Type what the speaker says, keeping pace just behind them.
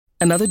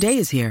Another day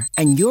is here,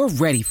 and you're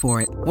ready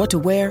for it. What to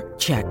wear?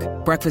 Check.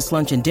 Breakfast,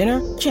 lunch, and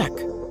dinner? Check.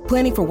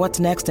 Planning for what's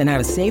next and how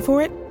to save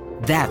for it?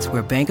 That's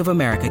where Bank of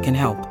America can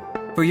help.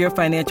 For your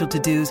financial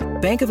to-dos,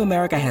 Bank of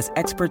America has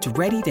experts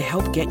ready to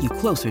help get you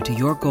closer to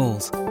your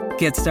goals.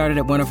 Get started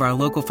at one of our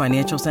local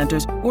financial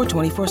centers or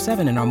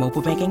 24/7 in our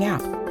mobile banking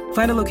app.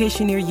 Find a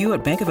location near you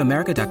at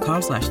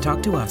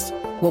bankofamerica.com/talktous.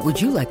 What would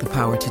you like the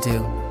power to do?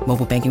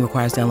 Mobile banking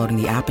requires downloading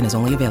the app and is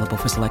only available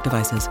for select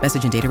devices.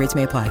 Message and data rates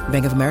may apply.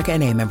 Bank of America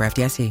N.A., member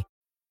FDIC.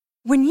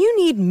 When you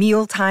need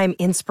mealtime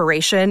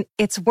inspiration,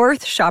 it's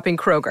worth shopping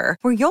Kroger,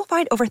 where you'll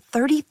find over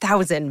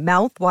 30,000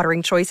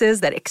 mouth-watering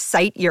choices that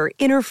excite your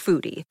inner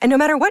foodie. And no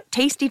matter what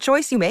tasty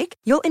choice you make,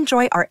 you'll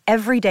enjoy our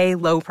everyday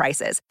low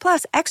prices,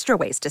 plus extra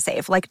ways to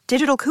save, like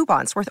digital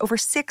coupons worth over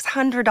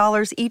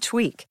 $600 each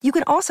week. You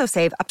can also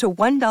save up to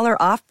 $1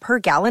 off per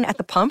gallon at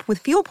the pump with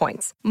fuel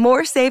points.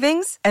 More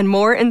savings and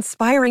more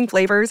inspiring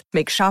flavors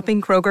make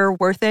shopping Kroger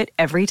worth it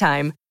every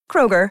time.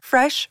 Kroger,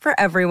 fresh for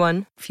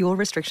everyone. Fuel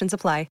restrictions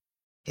apply.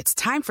 It's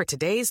time for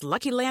today's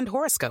Lucky Land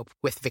horoscope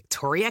with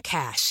Victoria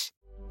Cash.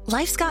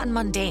 Life's gotten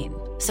mundane,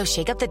 so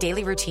shake up the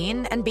daily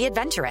routine and be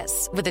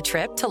adventurous with a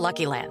trip to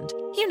Lucky Land.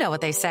 You know what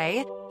they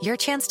say, your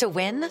chance to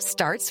win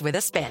starts with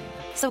a spin.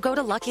 So go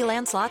to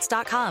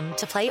LuckyLandSlots.com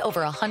to play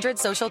over 100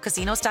 social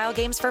casino-style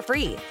games for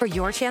free for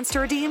your chance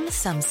to redeem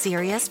some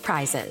serious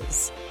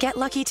prizes. Get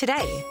lucky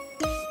today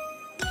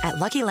at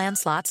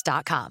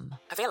LuckyLandSlots.com.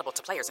 Available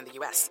to players in the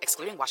U.S.,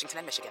 excluding Washington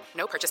and Michigan.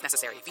 No purchase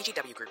necessary.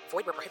 VGW Group.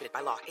 Void where prohibited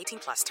by law. 18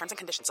 plus. Terms and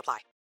conditions apply.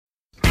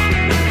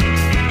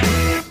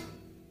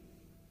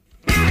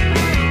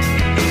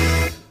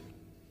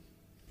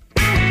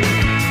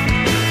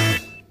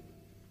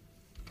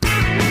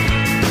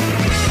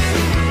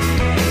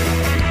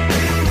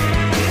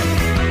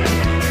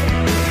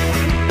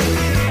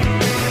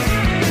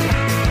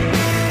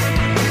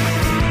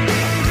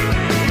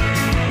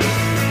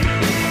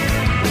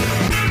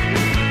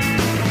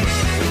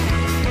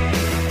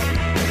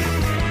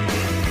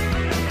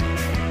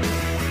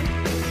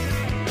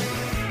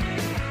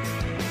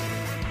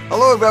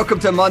 Hello and welcome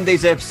to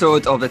Monday's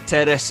episode of the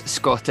Terrace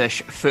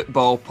Scottish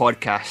Football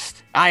Podcast.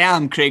 I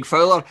am Craig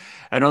Fowler,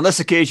 and on this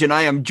occasion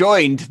I am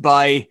joined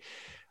by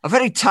a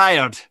very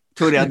tired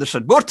Tony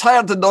Anderson. More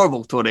tired than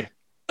normal, Tony.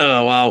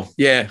 Oh, wow.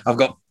 Yeah, I've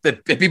got...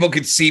 If people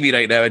could see me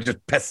right now, I'd just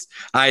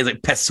eyes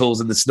like piss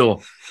holes in the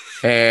snow.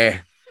 I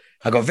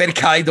got very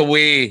carried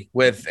away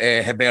with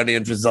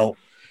Hibernian's result,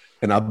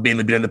 and I've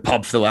mainly been in the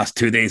pub for the last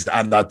 2 days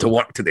and I had to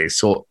work today,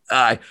 so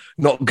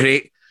not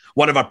great.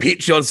 One of our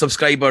Patreon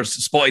subscribers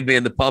spotted me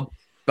in the pub,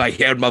 but I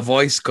heard my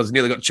voice because I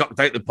nearly got chucked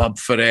out the pub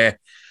for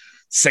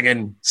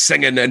singing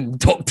in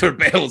Dr.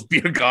 Bell's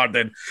beer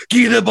garden.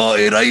 Give the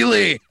body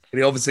Riley! And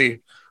he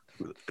obviously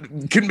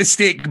couldn't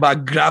mistake my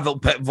gravel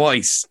pit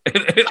voice.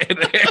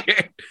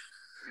 It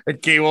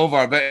came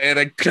over, but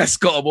then Chris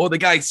got him. Oh, the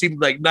guy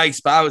seemed like nice,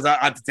 but I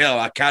had to tell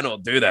him, I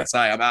cannot do this.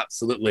 I am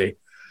absolutely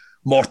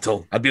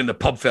mortal. I'd be in the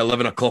pub for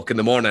 11 o'clock in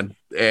the morning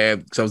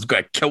because I was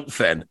got a kilt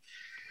fin.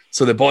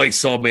 So the boys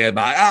saw me at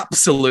my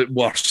absolute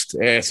worst.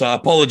 So I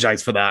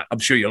apologise for that. I'm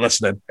sure you're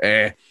listening.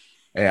 I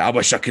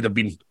wish I could have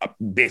been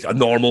a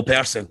normal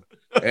person.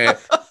 My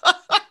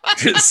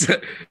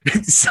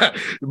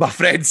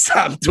friend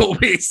Sam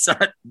told me, he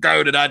sat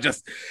down and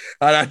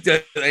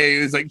he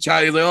was like,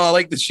 Charlie, like, oh, I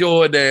like the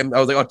show. And I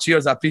was like, oh,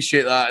 cheers, I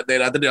appreciate that. And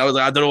then I was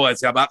like, I don't know what to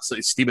say. I'm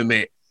absolutely steaming,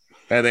 mate.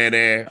 And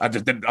then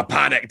I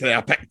panicked and I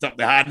picked up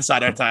the hand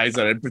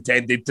sanitizer and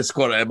pretended to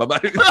squirt it in my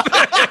mouth.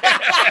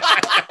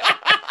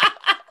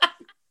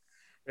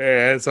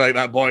 It's like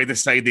that boy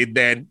decided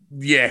then,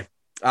 yeah,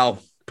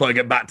 I'll probably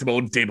get back to my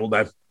own table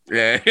now.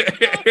 Yeah.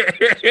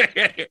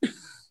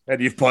 And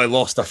you've probably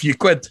lost a few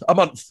quid a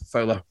month,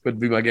 Fowler, would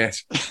be my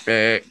guess.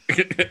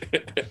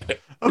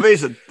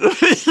 Amazing.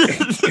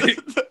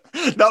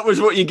 That was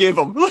what you gave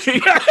him.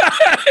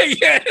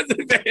 Yeah.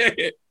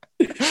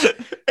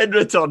 In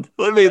return,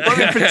 let me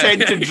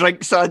pretend to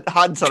drink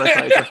hand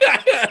sanitizer.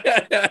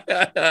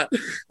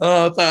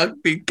 Oh,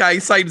 the guy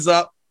signs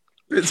up,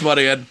 puts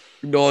money in.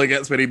 All he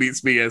gets when he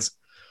meets me is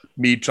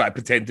me trying to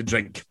pretend to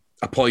drink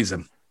a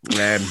poison.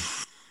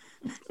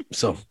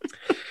 So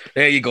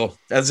there you go.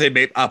 As I say,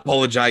 mate, I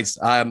apologise.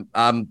 I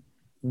am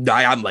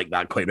like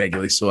that quite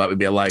regularly, so that would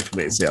be a lie for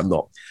me to say I'm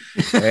not.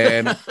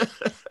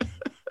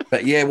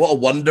 But yeah, what a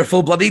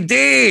wonderful bloody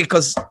day,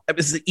 because it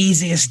was the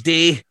easiest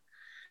day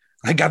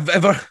I think I've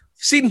ever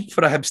seen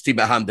for a Hibs team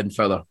at Hampden,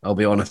 Fowler, I'll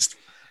be honest.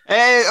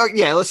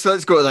 Yeah, let's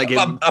go to that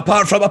game.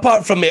 Apart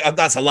from me,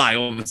 that's a lie.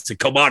 Obviously,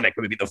 Kilmarnock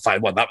when we beat them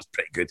 5-1. That was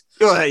pretty good.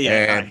 Oh,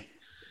 yeah.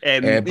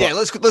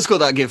 Let's go to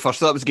that game first.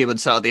 So that was the game on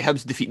Saturday.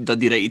 Hibs defeating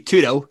Dundee United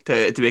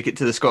 2-0 to make it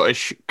to the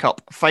Scottish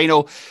Cup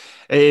final.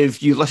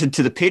 If you listened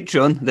to the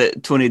Patreon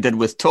that Tony did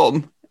with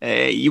Tom,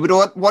 you would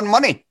have won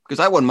money,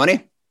 because I won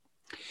money.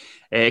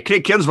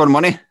 Craig Cairns won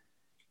money.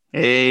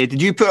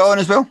 Did you put it on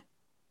as well?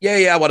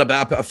 Yeah, I won a bit.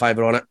 I put a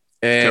fiver on it.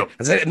 Cool.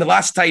 And the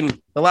last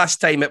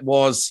time it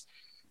was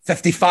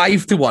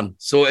 55-1.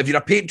 So if you're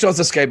a Patreon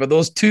subscriber,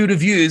 those two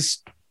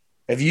reviews,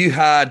 if you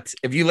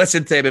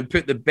listened to them and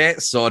put the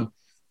bets on,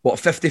 what,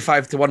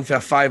 55 to 1 for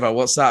a fiver?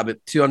 What's that? About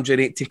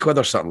 280 quid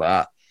or something like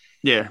that.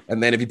 Yeah.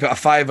 And then if you put a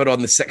fiver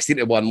on the 16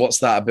 to 1, what's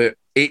that? About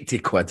 80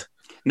 quid.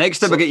 Next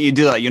time I get you to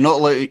do that, you're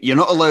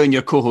not allowing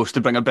your co-host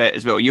to bring a bet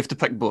as well. You have to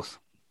pick both.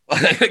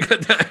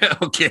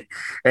 Okay.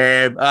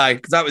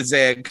 Because that was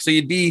so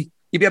you'd be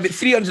about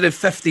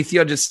 350,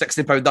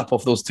 360 £360 up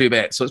off those two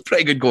bets. So it's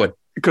pretty good going.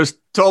 Because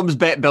Tom's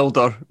bet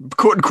builder,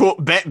 quote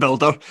unquote bet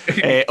builder,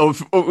 it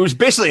was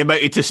basically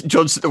amounted to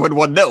Johnson to win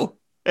 1-0.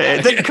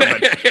 It didn't come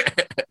in.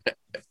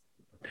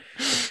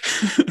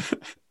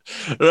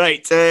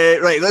 Right.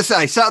 Let's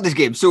say Saturday's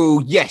game.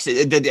 So yes,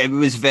 it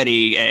was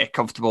very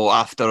comfortable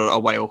after a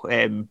while.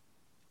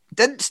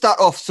 Didn't start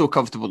off so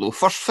comfortable though.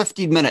 First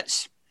 15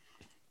 minutes,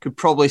 could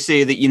probably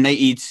say that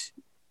United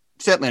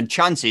certainly had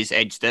chances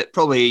edged it.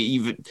 Probably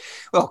even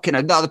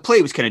the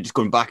play was kind of just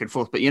going back and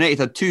forth. But United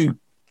had two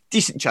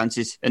decent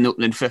chances in the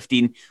opening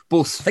 15.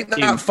 Both. I think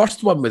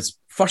that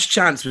first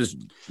chance was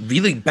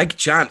really big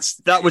chance.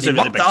 That was a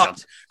really big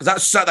chance.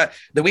 Because that's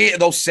the way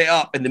it all set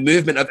up and the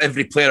movement of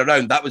every player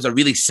around. That was a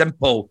really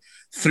simple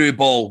through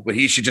ball where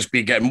he should just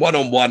be getting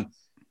 1-on-1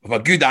 with a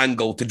good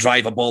angle to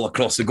drive a ball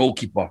across the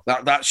goalkeeper.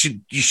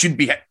 You should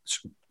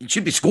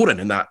be scoring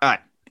in that. Aye.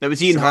 It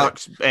was Ian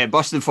Harkes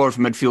busting forward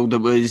from midfield. It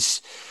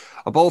was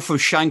a ball from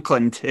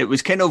Shankland. It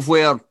was kind of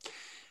where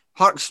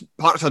Harkes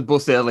had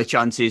both the early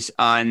chances,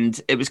 and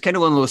it was kind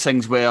of one of those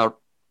things where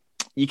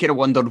you kind of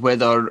wondered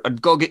whether had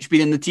Gogic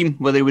been in the team,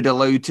 whether he would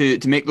allow to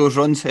make those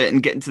runs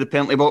and get into the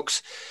penalty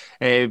box.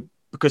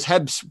 Because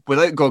Hibs,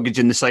 without Gogic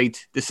in the side,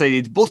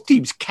 decided both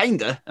teams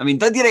Dundee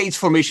United's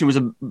formation was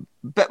a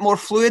bit more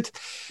fluid,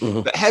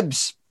 but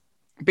Hibs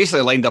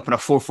basically lined up in a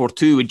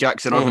 4-4-2 with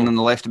Jackson Irvine on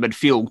the left of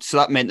midfield. So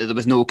that meant that there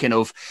was no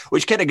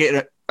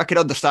I can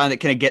understand it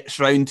kind of gets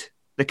round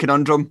the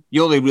conundrum.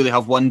 You only really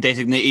have one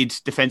designated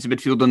defensive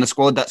midfielder on the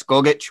squad. That's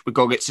Gogic. With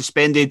Gogic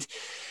suspended,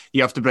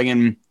 you have to bring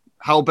in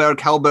Hallberg.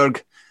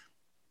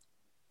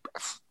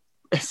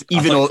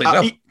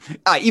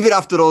 Even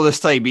after all this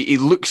time,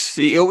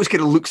 he always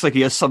kind of looks like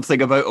he has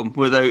something about him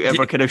without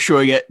ever kind of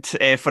showing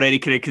it for any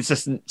kind of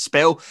consistent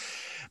spell.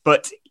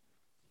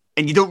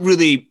 And you don't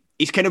really.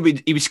 When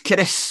he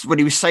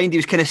was signed, he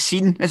was kind of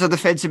seen as a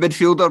defensive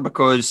midfielder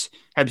because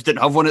Hibs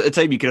didn't have one at the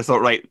time. You could have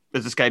thought, right,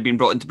 is this guy being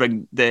brought in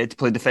to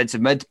play defensive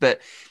mid? But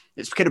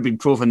it's kind of been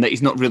proven that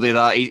he's not really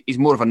that. He's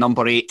more of a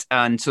number 8,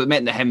 and so it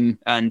meant that him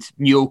and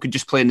Newell could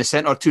just play in the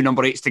centre, two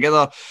number 8s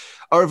together.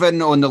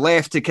 Irvine on the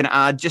left to kind of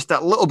add just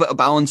that little bit of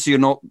balance, so you're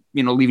not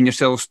leaving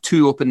yourselves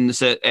too open in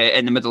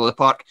the middle of the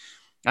park.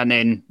 And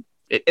then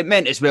it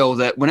meant as well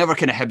that whenever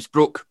kind of Hibs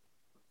broke,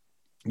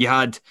 you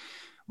had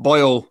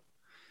Boyle,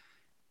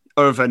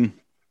 Irvine,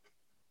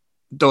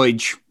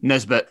 Doidge,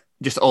 Nisbet,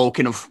 just all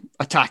kind of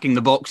attacking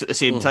the box at the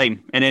same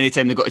time. And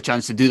anytime they got a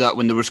chance to do that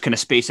when there was kind of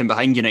space in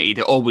behind United,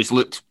 it always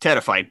looked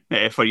terrifying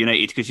for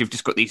United because you've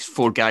just got these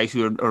 4 guys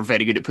who are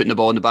very good at putting the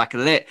ball in the back of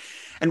the net.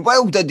 And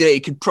while Dundee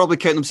United could probably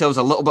count themselves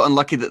a little bit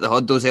unlucky that they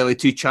had those early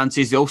 2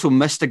 chances, they also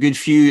missed a good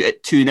few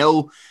at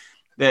 2-0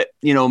 that,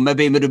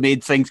 maybe would have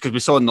made things, because we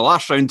saw in the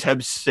last round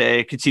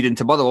Hibs conceding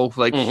to Motherwell,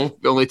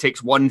 it only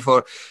takes one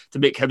to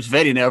make Hibs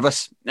very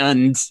nervous.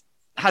 And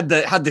had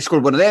they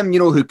scored one of them,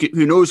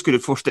 who knows, could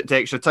have forced it to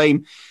extra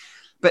time.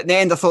 But in the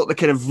end, I thought the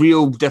kind of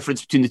real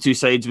difference between the two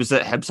sides was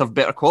that Hibs have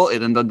better quality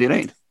than Dundee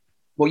United.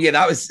 Well, yeah,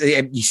 that was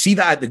you see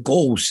that at the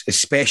goals,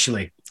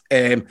 especially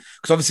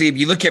because obviously, if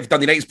you look at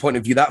Dundee United's point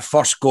of view, that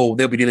first goal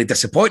they'll be really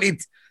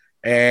disappointed.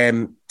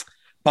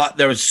 But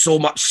there was so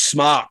much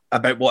smart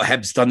about what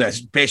Hibs done,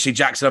 especially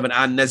Jackson Irvine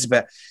and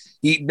Nisbet.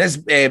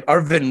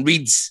 Irvine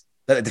reads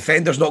that the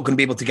defender's not going to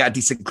be able to get a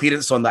decent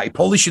clearance on that. He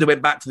probably should have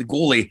went back to the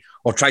goalie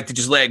or tried to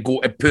just let it go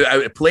and put it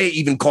out of play,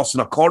 even costing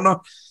a corner.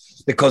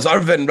 Because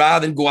Irvine,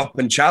 rather than go up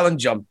and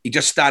challenge him, he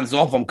just stands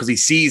off him because he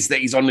sees that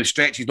he's on the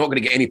stretch. He's not going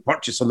to get any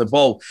purchase on the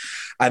ball.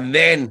 And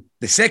then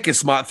the second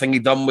smart thing he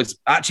done was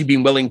actually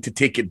being willing to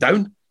take it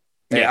down.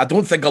 Yeah. I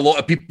don't think a lot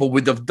of people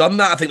would have done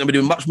that. I think they would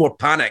have much more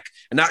panic.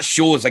 And that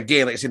shows,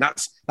 again, like I said,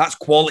 that's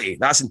quality.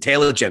 That's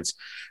intelligence.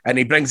 And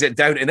he brings it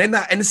down. And then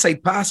that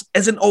inside pass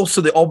isn't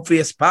also the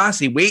obvious pass.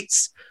 He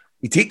waits.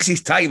 He takes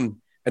his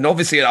time. And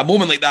obviously, at a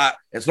moment like that,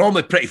 it's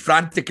normally pretty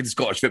frantic in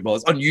Scottish football.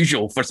 It's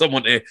unusual for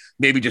someone to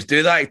maybe just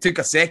do that. It took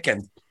a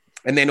second.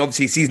 And then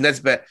obviously he sees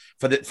Nisbet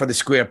for the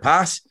square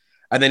pass.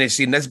 And then he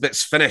sees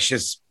Nisbet's finish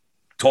as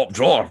top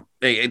drawer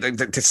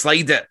to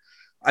slide it.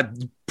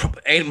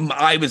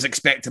 I was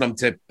expecting him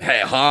to hit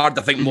it hard.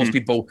 I think most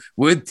people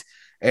would.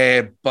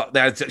 But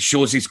that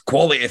shows his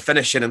quality of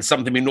finishing, and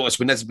something we noticed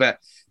with Nisbet,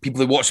 people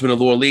who watch him in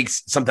the lower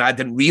leagues, something I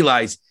didn't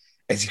realise,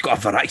 is he's got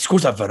a variety. He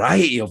scores a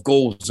variety of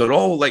goals. They're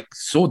all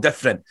so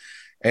different.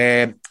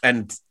 And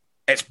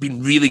it's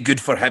been really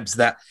good for Hibs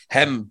that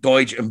him,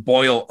 Doidge and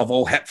Boyle have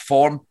all hit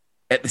form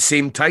at the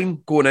same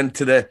time going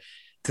into the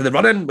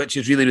run-in, which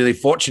is really, really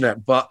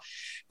fortunate. But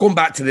going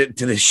back to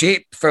the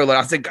shape, Fowler,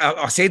 I think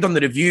I said on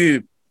the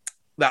review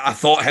that I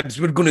thought Hibs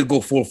were going to go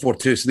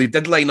 4-4-2. So they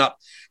did line up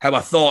how I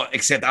thought,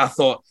 except I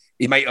thought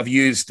he might have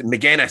used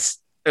McGuinness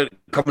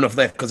coming off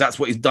left because that's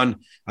what he's done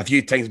a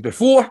few times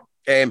before.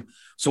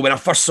 So when I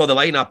first saw the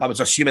lineup, I was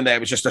assuming that it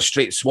was just a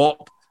straight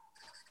swap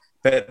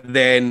But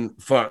then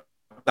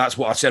that's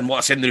what I said. What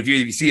I said in the review,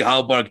 if you see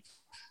Hallberg,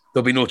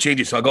 there'll be no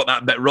changes. So I got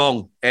that bit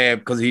wrong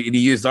because he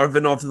used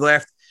Irvine off to the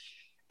left.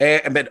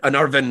 And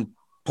Irvine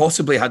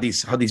possibly had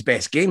his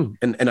best game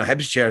in a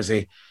Hibs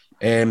jersey.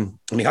 And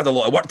he had a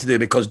lot of work to do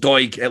because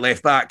Doig at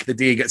left back, the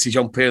day he gets his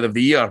Young Player of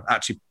the Year,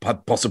 actually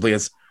had possibly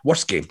his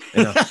worst game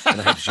in a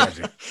Hibs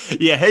jersey.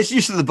 Yeah, his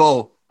use of the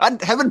ball. And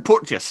him and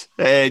Porteous.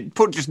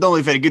 Porteous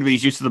normally very good when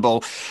he's used to the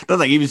ball. I don't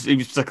think he was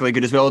particularly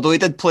good as well, although he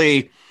did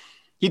play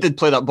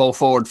that ball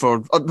forward for,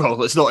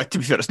 well, it's not, to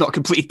be fair, it's not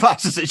completed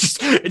passes, it's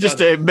just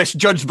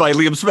misjudged by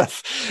Liam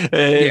Smith.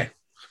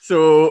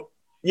 So,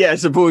 yeah, I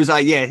suppose,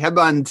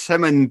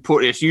 him and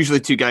Porteous, usually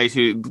two guys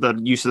who their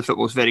use of the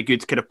football is very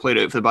good, kind of played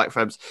out for the back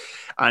fibs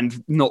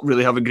and not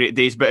really having great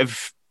days. But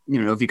if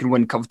you can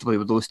win comfortably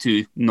with those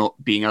two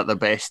not being at their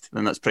best,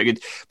 then that's pretty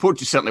good.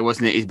 Porteous certainly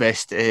wasn't at his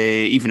best,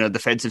 even in a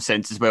defensive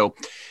sense as well.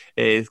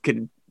 In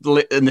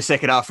the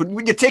second half,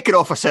 when you're taking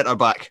off a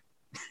centre-back,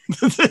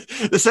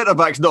 the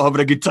centre-back's not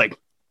having a good time.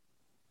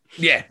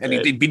 Yeah, and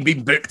he'd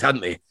been booked,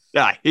 hadn't he?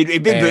 Yeah,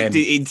 he'd been booked.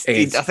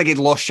 I think he'd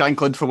lost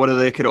Shankland for one of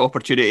the kind of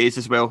opportunities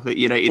as well that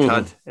United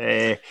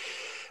had.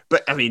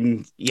 But I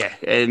mean, yeah,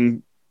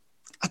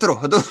 I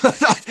don't know.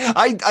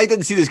 I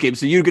didn't see this game,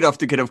 so you're going to have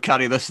to kind of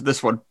carry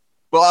this one.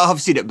 Well, I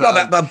have seen it,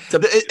 but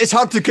it's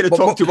hard to kind of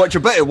talk too much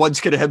about it once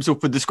kind of Hibs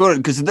opened the scoring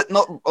because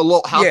not a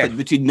lot happened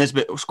between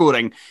Nisbet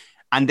scoring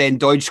and then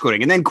Doig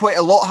scoring. And then quite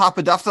a lot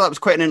happened after that. It was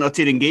quite an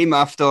entertaining game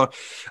after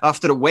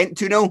it went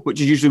 2-0, which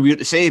is usually weird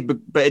to say, but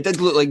it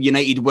did look like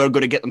United were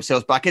going to get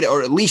themselves back in it,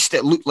 or at least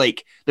it looked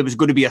like there was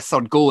going to be a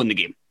third goal in the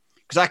game.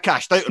 Because I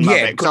cashed out on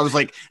that bit, because I was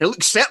like, it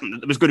looked certain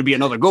that there was going to be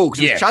another goal, because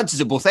there was chances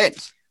at both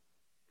ends.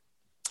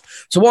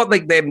 So what,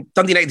 Dundee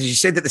United, as you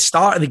said at the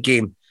start of the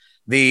game,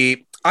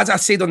 as I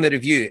said on the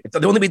review,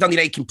 the only way Dundee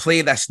United can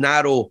play this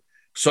narrow,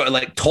 sort of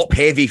like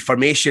top-heavy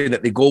formation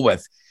that they go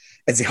with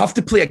is they have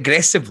to play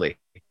aggressively,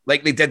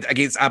 like they did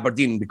against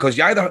Aberdeen, because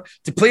you either,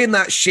 to play in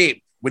that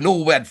shape with no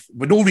width,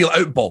 with no real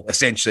outball,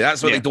 essentially,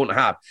 that's what they don't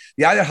have.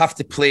 You either have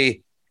to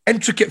play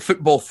intricate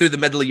football through the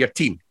middle of your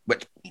team,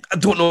 which I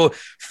don't know,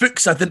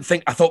 Fuchs I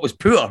thought was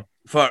poor,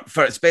 for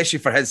especially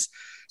for his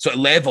sort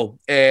of level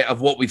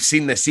of what we've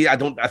seen this year.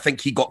 I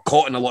think he got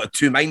caught in a lot of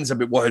two minds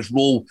about what his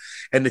role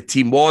in the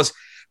team was.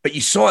 But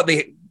you saw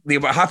it, they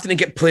were having to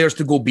get players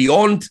to go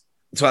beyond.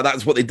 So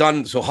that's what they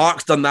done. So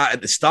Hark's done that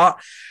at the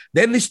start.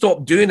 Then they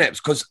stopped doing it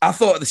because I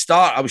thought at the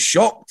start, I was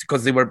shocked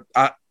because they were,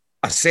 I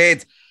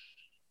said,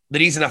 the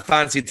reason I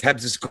fancied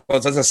Hibs is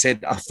because, as I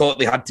said, I thought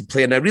they had to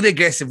play in a really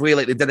aggressive way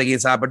like they did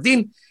against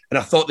Aberdeen. And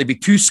I thought they'd be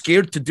too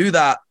scared to do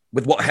that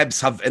with what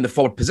Hibs have in the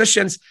forward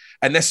positions.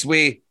 And this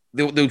way,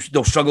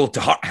 they'll struggle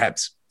to hurt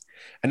Hibs.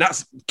 And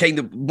that's kind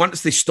of,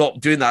 once they stopped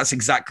doing that, that's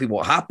exactly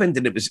what happened.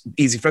 And it was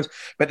easy for us.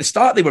 But at the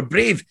start, they were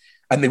brave.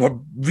 And they were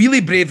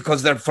really brave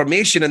because their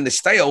formation and the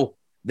style,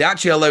 they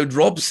actually allowed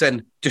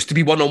Robson just to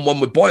be one-on-one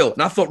with Boyle.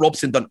 And I thought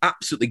Robson done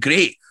absolutely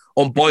great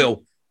on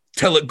Boyle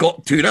till it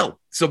got 2-0.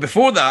 So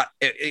before that,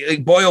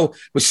 Boyle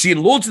was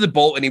seeing loads of the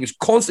ball and he was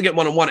constantly getting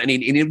one-on-one and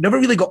he never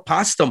really got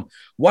past them.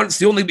 Once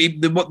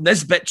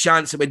this bit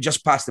chance that went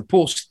just past the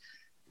post,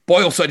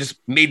 Boyle sort of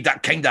just made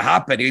that kind of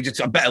happen. He just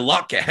a bit of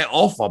luck, it hit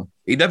off him.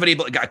 He never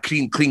able to get a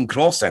clean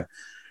crossing.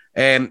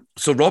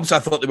 So Robson, I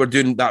thought they were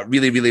doing that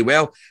really, really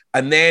well.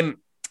 And then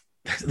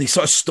they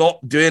sort of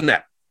stopped doing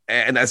it.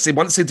 And I say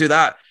once they do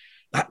that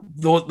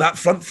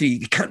front three,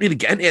 you can't really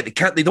get into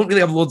it. They don't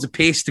really have loads of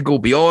pace to go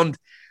beyond.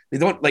 They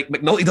don't like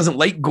McNulty doesn't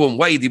like going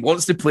wide. He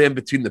wants to play in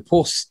between the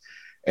posts.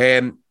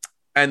 And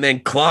then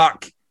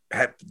Clark,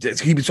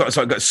 he sort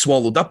of got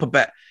swallowed up a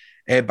bit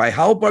by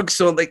Hallberg.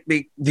 So like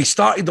they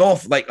started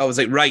off like I was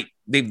like, right,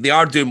 they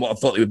are doing what I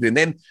thought they would do. And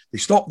then they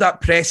stopped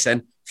that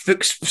pressing.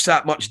 Fuchs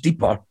sat much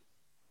deeper,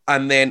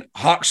 and then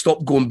Hart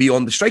stopped going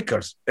beyond the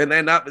strikers. And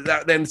then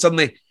then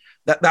suddenly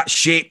that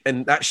shape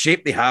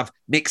they have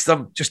makes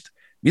them just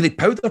really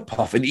powder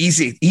puff and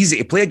easy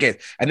to play against.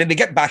 And then they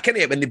get back into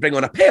it when they bring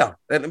on a pair.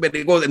 And when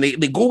they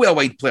go with a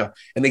wide player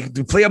and they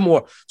play a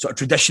more sort of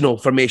traditional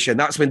formation.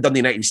 That's when Dundee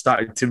United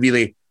started to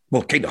really,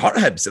 kind of hurt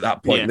Hibs at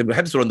that point. Yeah. The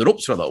Hibs were on the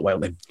ropes for a little while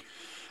then.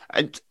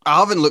 I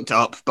haven't looked it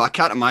up, but I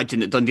can't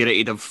imagine that Dundee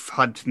United have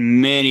had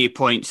many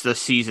points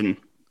this season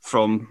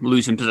from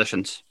losing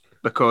positions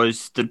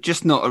because they're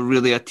just not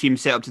really a team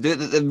set up to do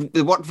it.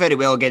 They worked very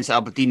well against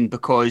Aberdeen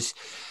because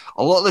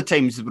a lot of the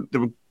times they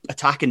were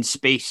attacking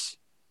space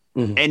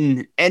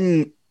in,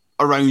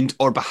 around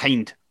or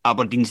behind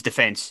Aberdeen's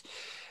defence.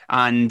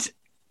 And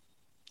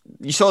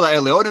you saw that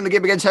early on in the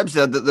game against Hibs,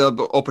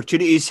 the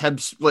opportunities.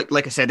 Hibs,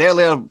 like I said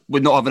earlier,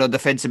 with not having a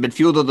defensive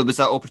midfielder, there was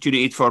that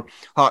opportunity for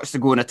Hearts to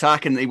go and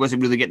attack, and he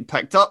wasn't really getting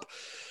picked up.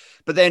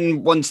 But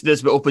then once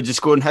Nisbet opens the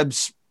score in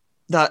Hibs,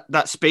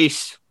 that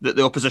space that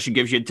the opposition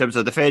gives you in terms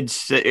of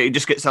defence, it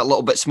just gets that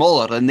little bit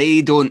smaller, and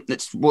they don't.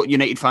 It's what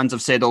United fans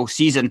have said all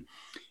season.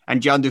 And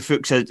Jandu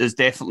Fuchs has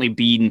definitely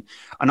been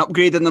an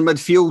upgrade in their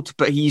midfield,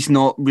 but he's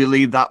not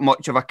really that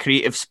much of a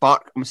creative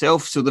spark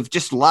himself. So they've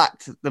just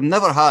lacked, they've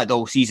never had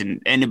all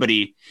season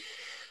anybody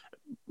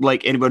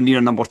like anywhere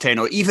near number 10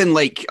 or even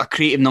like a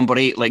creative number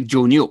 8 like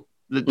Joe Newell.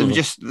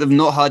 They've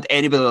not had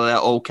anybody like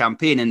that all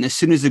campaign, and as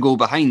soon as they go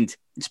behind,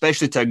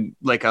 especially to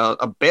like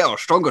a better,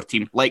 stronger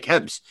team like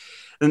Hibs,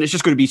 then it's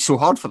just going to be so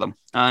hard for them.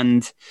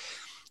 And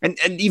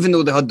even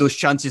though they had those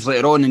chances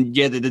later on, and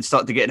yeah, they did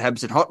start to get in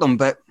Hibs and hurt them,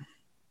 but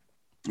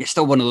it's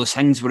still one of those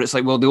things where it's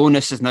like, well, the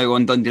onus is now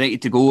on Dundee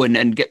United to go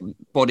and get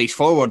bodies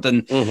forward,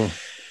 and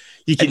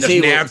you can say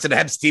nerves in the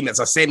Hibs team. It's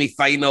a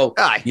semi-final.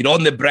 Aye. You're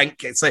on the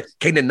brink. It's like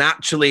kind of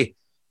naturally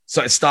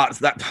sort of starts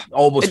that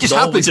almost. It just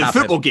happens in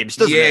football games,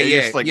 doesn't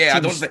it? I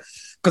don't think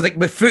because like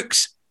with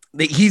Fuchs,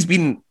 he's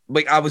been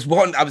like I was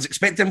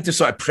expecting him to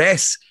sort of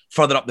press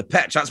further up the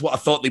pitch. That's what I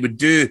thought they would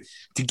do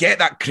to get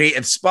that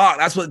creative spark.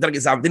 That's what they've done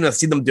against Aberdeen. I've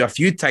seen them do a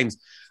few times.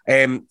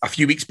 A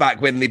few weeks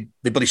back when they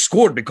bloody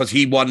scored because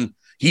he won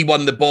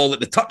the ball at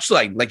the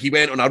touchline. Like he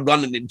went on a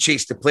run and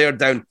chased the player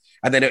down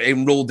and then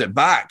it rolled it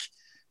back.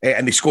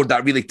 And they scored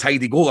that really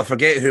tidy goal. I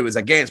forget who it was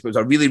against, but it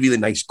was a really, really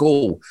nice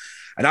goal.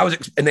 And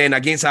then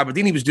against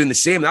Aberdeen, he was doing the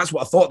same. That's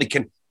what I thought they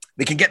can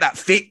get that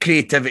fake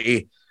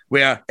creativity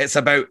where it's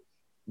about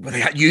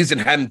using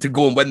him to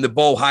go and win the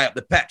ball high up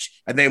the pitch.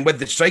 And then with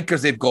the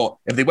strikers they've got,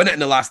 if they win it in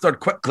the last third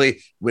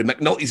quickly, with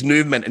McNulty's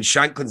movement and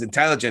Shanklin's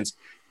intelligence,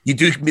 you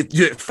do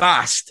it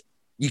fast.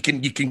 You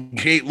can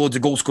create loads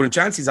of goal-scoring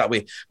chances that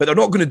way, but they're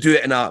not going to do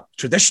it in a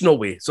traditional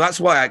way. So that's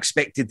why I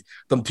expected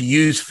them to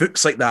use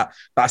Fuchs like that.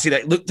 But I said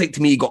it looked like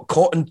to me he got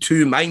caught in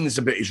two minds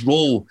about his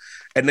role,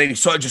 and then he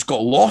sort of just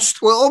got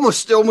lost. Well,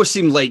 it almost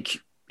seemed like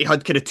he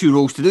had kind of two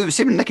roles to do. It was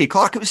the same with Nicky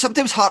Clark. It was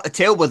sometimes hard to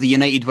tell whether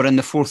United were in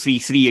the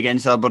 4-3-3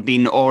 against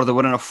Aberdeen or they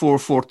were in a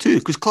 4-4-2,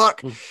 because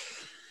Clark...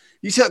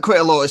 You see that quite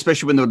a lot,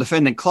 especially when they were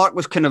defending. Clark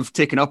was kind of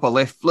taking up a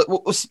left...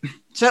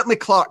 Certainly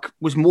Clark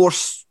was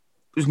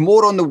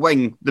more on the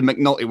wing than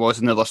McNulty was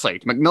on the other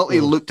side.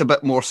 McNulty looked a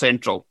bit more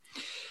central,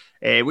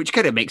 which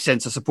kind of makes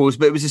sense, I suppose.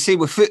 But it was the same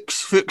with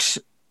Fuchs. Fuchs,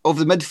 of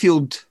the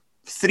midfield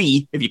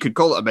three, if you could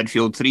call it a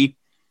midfield three,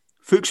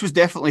 Fuchs was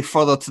definitely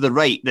further to the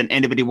right than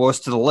anybody was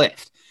to the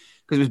left.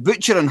 Because it was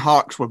Butcher and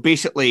Harkes were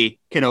basically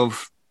kind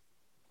of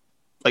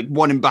like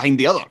one in behind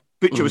the other.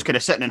 Butcher was kind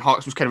of sitting and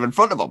Harkes was kind of in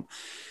front of him.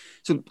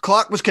 So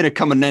Clark was kind of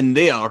coming in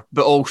there,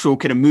 but also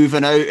kind of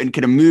moving out and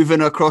kind of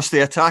moving across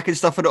the attack and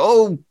stuff.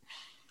 And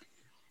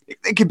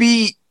it could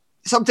be,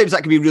 sometimes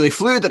that can be really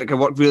fluid and it can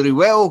work really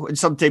well, and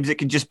sometimes it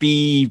can just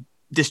be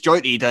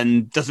disjointed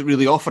and doesn't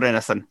really offer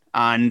anything.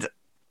 And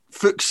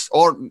Fuchs,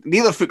 or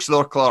neither Fuchs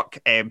nor Clark,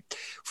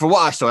 for what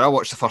I saw, I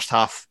watched the first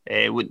half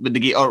with the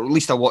game, or at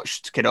least I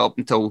watched kind of up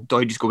until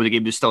Doidge's goal when the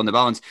game was still in the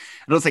balance.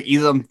 I don't think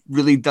either of them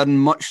really done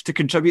much to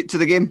contribute to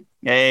the game.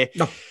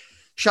 No.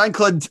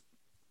 Shankland,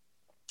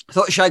 I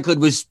thought Shankland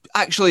was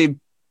actually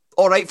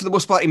all right for the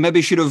most part. He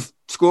maybe should have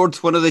scored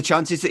one of the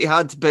chances that he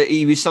had, but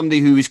he was somebody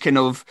who was kind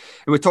of,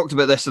 and we talked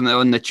about this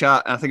on the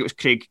chat, and I think it was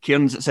Craig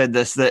Cairns that said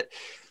this, that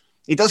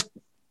he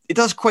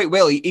does quite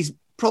well. He's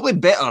probably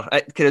better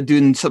at kind of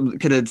doing some of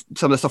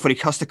the stuff where he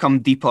has to come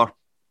deeper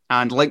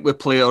and link with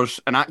players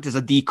and act as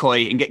a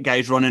decoy and get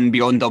guys running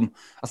beyond him.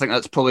 I think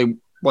that's probably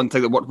one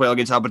thing that worked well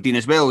against Aberdeen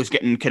as well, is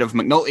getting kind of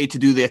McNulty to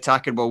do the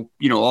attacking while,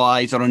 all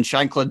eyes are on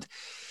Shankland.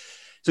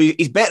 So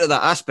he's better at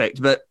that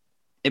aspect, but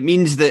it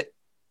means that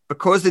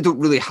because they don't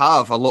really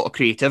have a lot of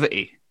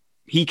creativity,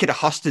 he kind of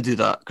has to do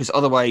that, because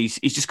otherwise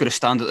he's just going to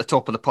stand at the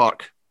top of the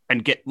park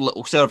and get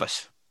little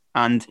service.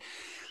 And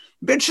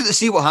it'll be interesting to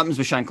see what happens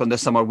with Shankland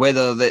this summer,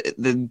 whether they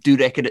do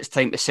reckon it's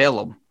time to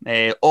sell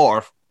him,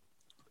 or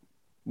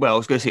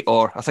I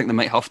think they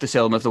might have to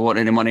sell him if they want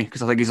any money,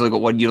 because I think he's only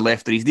got 1 year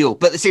left of his deal.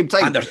 But at the same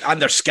time... And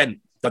they're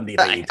skint, Dundee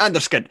United. And they're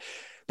skint.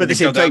 But at the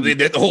same time...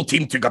 The whole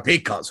team took a pay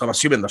cut, so I'm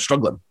assuming they're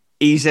struggling.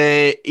 He's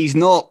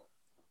not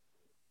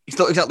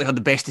exactly had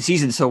the best of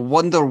season, so I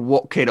wonder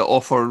what kind of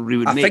offer we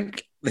would make. I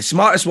think the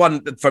smartest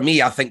one for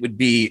me, would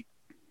be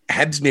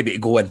Hibs maybe to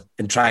go in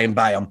and try and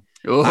buy him.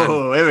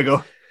 Oh, there we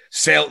go.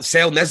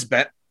 Sell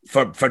Nisbet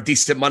for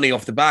decent money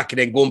off the back, and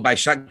then go and buy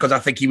Shank, because I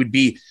think he would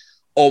be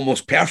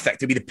almost perfect.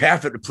 He'd be the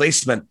perfect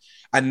replacement.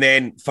 And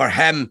then for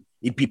him,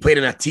 he'd be playing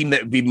in a team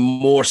that would be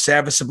more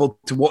serviceable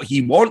to what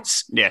he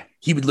wants. Yeah.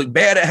 He would look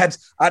better at Hibs.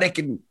 I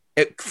reckon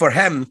for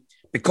him,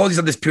 because he's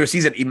on this poor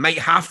season, he might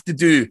have to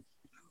do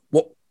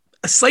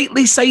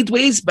slightly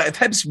sideways, but if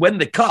Hibs win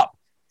the cup,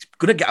 he's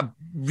going to get a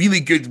really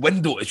good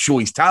window to show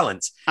his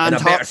talents and a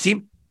better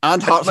team.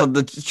 And Hearts had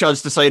the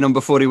chance to sign him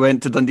before he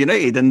went to Dundee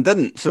United and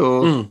didn't.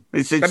 So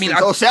it's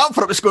all set up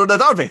for him to score in the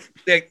derby.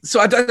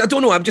 So I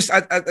don't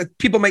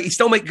know. He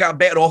still might get a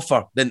better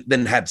offer than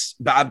Hibs,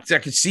 but I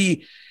could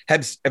see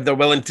Hibs, if they're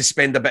willing to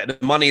spend a bit of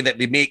the money that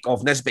they make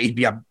off Nisbet, he'd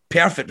be a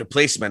perfect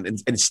replacement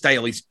in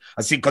style.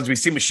 Because we've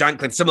seen with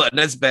Shankland, similar to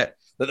Nisbet,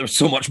 that there's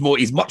so much more.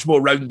 He's much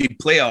more rounded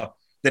player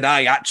than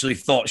I actually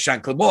thought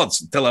Shankland was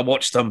until I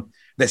watched him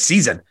this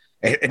season.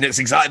 And it's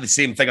exactly the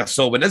same thing I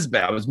saw with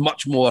Nisbet. I was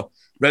much more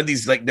round.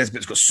 He's like,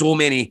 Nisbet's got so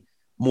many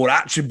more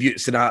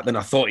attributes than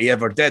I thought he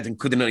ever did,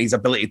 including his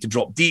ability to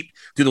drop deep,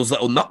 do those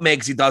little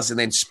nutmegs he does, and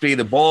then spray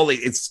the ball.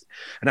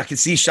 And I can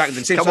see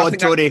Shankland. Come on,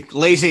 Tony,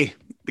 lazy.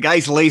 The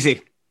guy's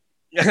lazy.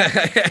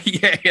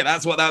 yeah,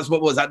 that's what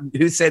was that.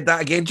 Who said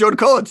that again? John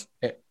Collins.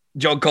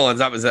 John Collins,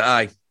 that was it.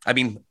 Aye. I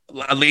mean,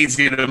 a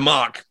lazy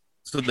remark.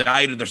 So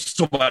there's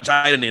so much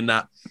irony in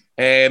that.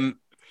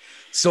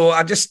 So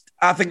I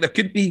think there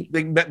could be,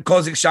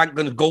 because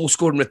Shankland's goal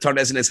scoring return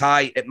isn't as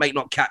high, it might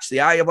not catch the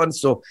eye of one.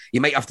 So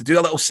you might have to do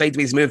a little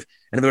sideways move.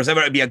 And if there was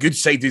ever to be a good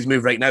sideways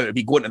move right now, it would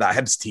be going to that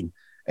Hibs team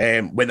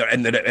when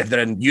if they're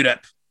in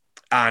Europe,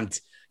 and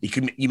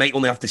you might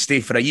only have to stay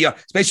for a year.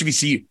 Especially if you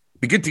see, it'd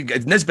be good to,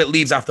 if Nisbet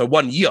leaves after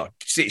 1 year,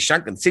 say to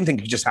Shankland, same thing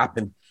could just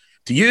happen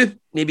to you.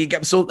 Maybe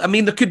get sold. I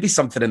mean, there could be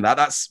something in that.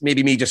 That's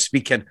maybe me just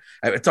speaking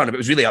out of turn. If it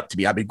was really up to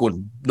me, I'd be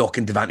going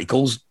knocking Devante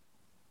Cole's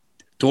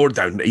door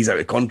down that he's out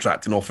of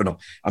contract and offering him.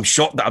 I'm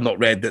shocked that I've not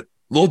read that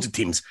loads of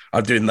teams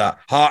are doing that.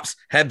 Hearts,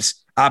 Hibs,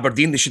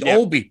 Aberdeen, they should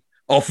all be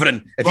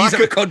offering. If he's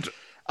out of contract.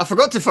 I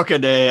forgot to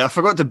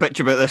bitch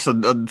about this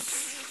on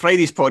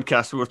Friday's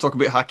podcast. We were talking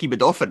about Hakeem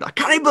Odoffin. I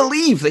can't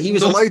believe that he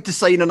was allowed to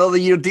sign another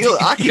year deal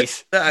at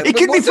Aki's. He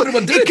could be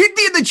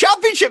in the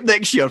Championship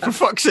next year, for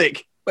fuck's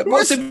sake. But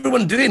what's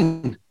everyone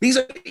doing? These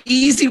are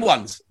easy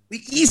ones.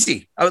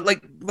 Easy. I would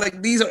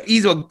like these are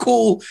easy ones.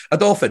 Cole,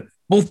 Odoffin,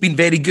 both been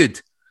very good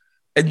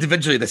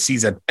individually this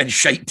season in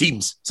shite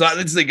teams. So that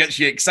literally gets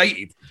you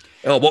excited.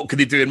 Oh, what could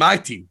they do in my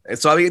team?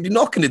 So I mean, you're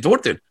knocking the door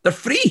down. They're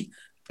free.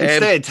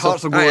 Instead,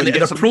 Hearts will go and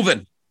get some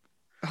proven.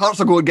 Hearts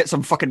will go and get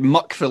some fucking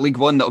muck for League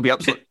One. That'll be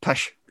absolute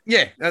pish.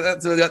 Yeah,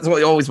 that's what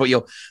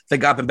you'll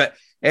think happened. But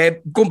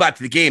going back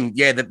to the game,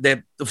 yeah,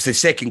 the obviously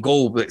second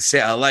goal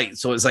set alight.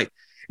 So it's like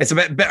it's a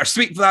bit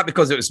bittersweet for that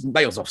because it was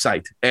miles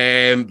offside.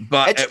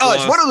 But it's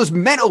one of those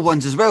mental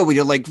ones as well where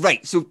you're like,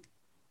 right, so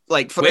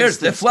like for where's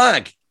the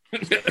flag?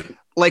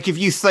 Like if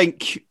you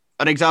think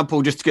an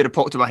example, just to get a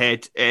pop to my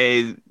head,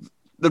 the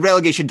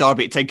relegation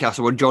derby at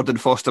Tynecastle where Jordan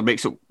Foster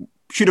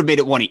should have made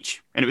it one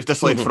each, and it was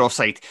disallowed for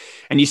offside.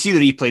 And you see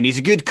the replay, and he's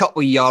a good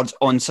couple of yards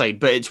onside,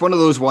 but it's one of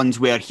those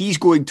ones where he's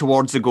going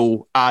towards the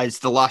goal as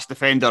the last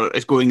defender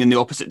is going in the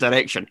opposite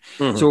direction.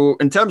 So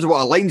in terms of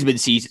what a linesman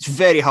sees, it's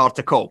very hard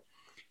to call.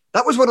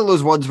 That was one of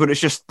those ones where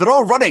it's just, they're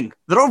all running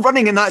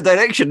in that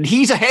direction.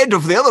 He's ahead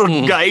of the other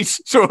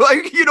guys. So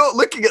like, you're not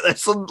looking at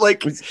this. And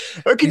like,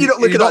 how can you not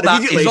look at that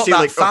immediately and say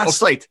like,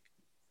 offside?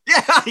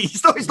 Yeah,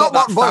 he's not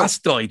that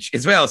fast Deutsch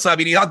as well. So I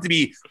mean, he had to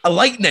be a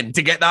lightning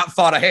to get that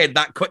far ahead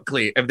that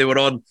quickly if they were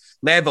on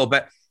level.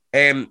 But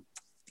even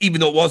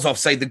though it was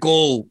offside, the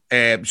goal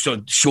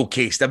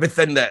showcased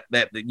everything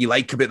that you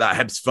like about that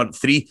Hibs front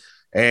three.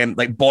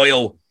 Like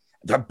Boyle,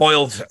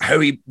 how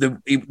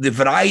the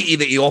variety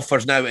that he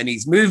offers now in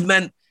his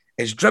movement,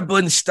 his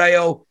dribbling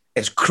style,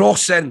 his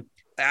crossing,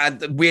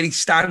 and where he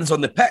stands on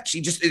the pitch.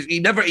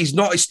 He's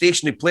not a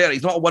stationary player.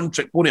 He's not a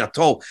one-trick pony at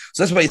all.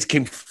 So that's why he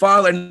came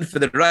far in for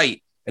the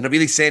right in a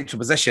really central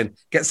position,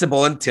 gets the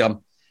ball into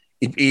him.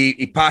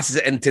 He passes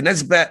it into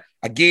Nisbet,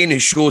 again, who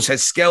shows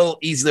his skill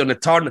easily on the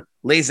turn,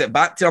 lays it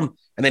back to him,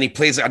 and then he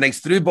plays it a nice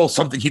through ball,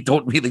 something you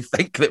don't really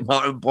think that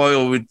Martin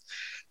Boyle would...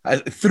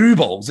 through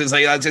balls. It's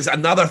like that's just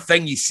another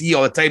thing you see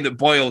all the time that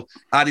Boyle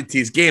added to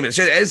his game. It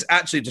is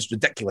actually just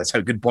ridiculous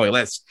how good Boyle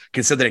is,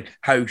 considering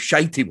how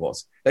shite he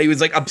was. He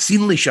was like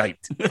obscenely shite,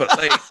 but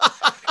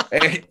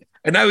like,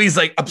 and now he's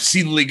like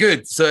obscenely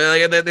good. So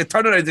like, the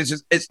turnaround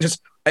is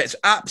it's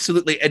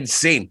absolutely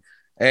insane.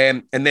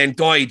 And then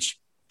Doidge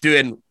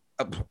doing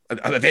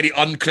a very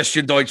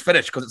un-Christian Doidge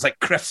finish because it's like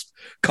crisp,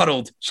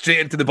 curled straight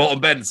into the bottom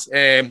bins.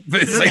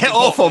 But it's like hit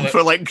off him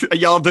for like a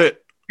yard out.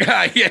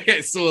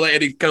 yeah. So like,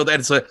 and he curled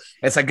in. So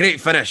it's a great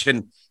finish,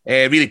 and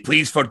really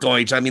pleased for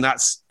Doidge. I mean,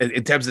 that's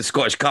in terms of the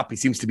Scottish Cup, he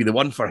seems to be the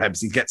one for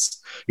Hibs.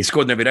 He's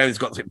scored in every round. He's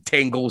got like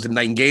 10 goals in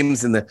 9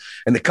 games in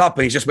the cup,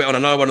 and he's just went on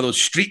another one of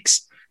those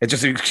streaks. It's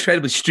just an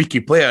incredibly streaky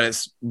player.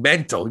 It's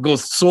mental. He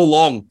goes so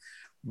long,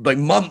 like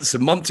months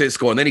and months it's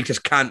going, and then he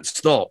just can't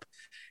stop.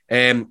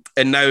 And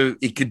now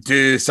he could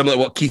do similar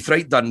to what Keith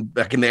Wright done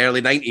back in the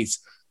early 90s,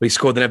 where he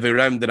scored in every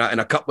round in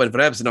a cup win for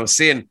Hibs. And I was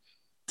saying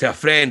to a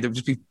friend, it would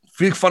just be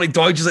really funny.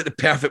 Doidge is like the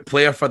perfect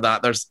player for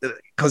that.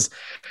 Because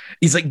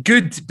he's like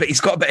good, but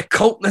he's got a bit of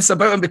cultness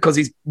about him because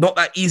he's not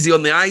that easy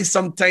on the eyes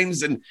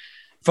sometimes. And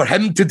for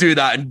him to do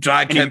that and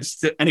drag him,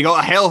 and he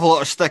got a hell of a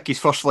lot of stick his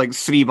first like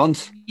 3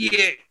 months.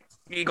 Yeah,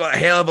 he got a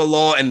hell of a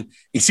lot, and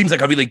he seems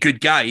like a really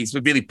good guy. He's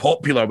really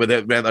popular with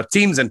other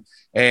teams, and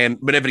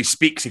whenever he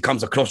speaks, he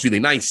comes across really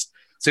nice.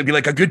 So it'd be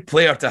like a good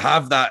player to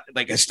have that,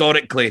 like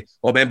historically.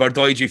 Remember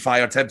Doidge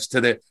fired Hibs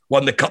to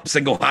won the cup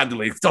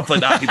single-handedly, stuff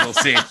like that. People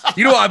say,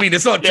 you know what I mean?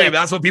 It's not true, but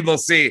that's what people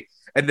say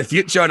in the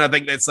future. And I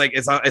think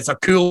it's a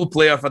cool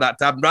player for that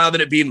to have, rather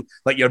than it being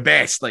like your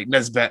best, like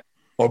Nisbet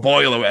or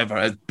Boyle or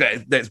whatever.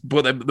 That's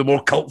the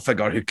more cult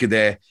figure who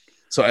could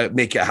sort of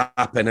make it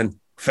happen. And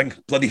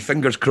bloody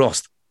fingers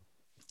crossed.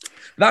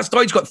 That's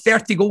Doidge got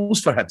 30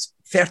 goals for Hibs.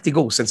 30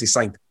 goals since he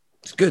signed.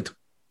 It's good.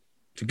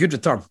 It's a good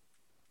return.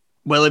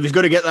 Well, if he's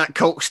going to get that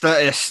cult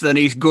status, then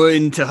he's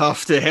going to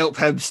have to help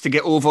Hibs to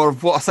get over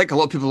what I think a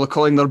lot of people are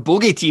calling their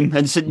bogey team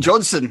in St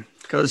Johnstone,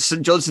 because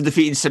St Johnstone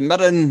defeated St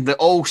Mirren, the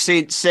All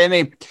Saints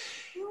semi.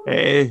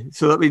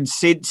 So that means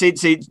Saint.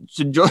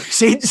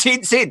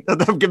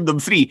 I've given them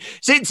 3.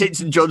 Saint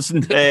St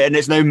Johnstone, and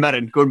it's now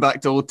Mirren, going back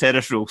to old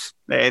terrace rules.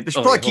 They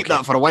should probably keep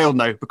that for a while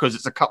now because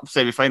it's a cup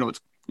semi-final. It's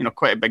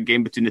quite a big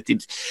game between the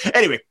teams.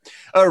 Anyway,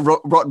 our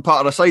rotten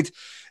part aside.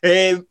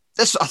 I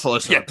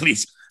thought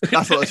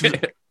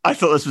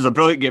this was a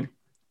brilliant game.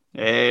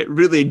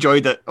 Really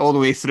enjoyed it all the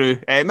way through.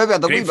 Maybe I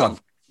had a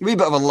wee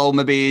bit of a lull,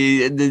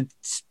 maybe the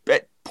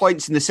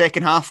points in the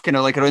second half, kind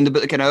of like around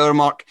about the kind of hour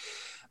mark.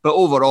 But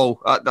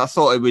overall, I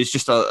thought it was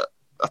just a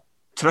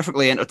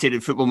terrifically entertaining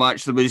football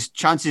match. There was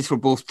chances for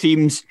both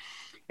teams.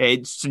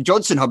 St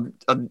Johnstone had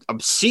an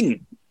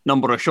obscene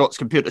number of shots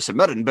compared to St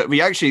Mirren, but we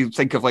actually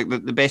think of like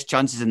the best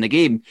chances in the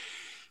game.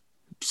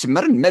 St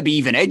Mirren maybe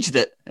even edged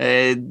it.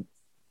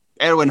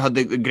 Erwin had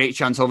the great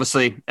chance,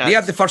 obviously. He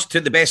had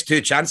the best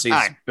two chances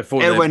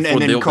before Erwin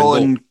and then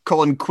Colin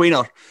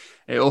Quainer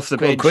off the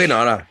bench.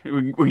 Quainer,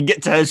 we can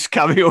get to his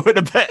cameo in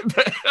a bit.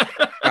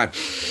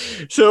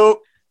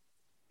 So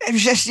it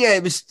was just,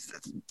 it was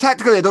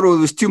tactically, I don't know if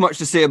there was too much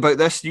to say about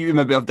this. You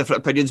maybe have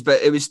different opinions,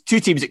 but it was two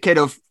teams that kind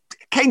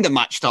of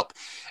matched up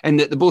and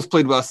that they both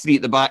played with a three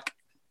at the back.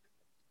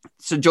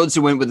 St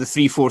Johnstone went with the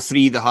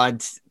 3-4-3. They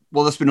had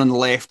Witherspoon on the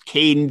left,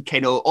 Kane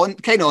kind of on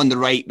the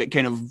right, but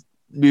kind of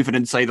moving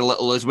inside a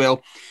little as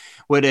well.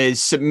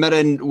 Whereas St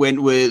Mirren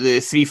went with the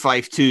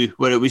 3-5-2,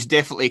 where it was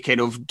definitely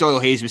kind of Doyle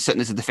Hayes was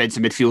sitting as a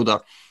defensive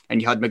midfielder,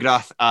 and you had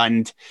McGrath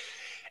and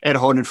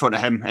Erhahon in front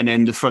of him, and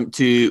then the front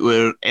two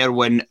were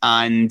Erwin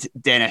and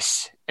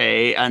Dennis.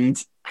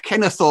 And I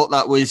kind of thought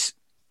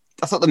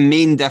the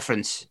main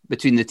difference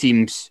between the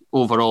teams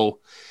overall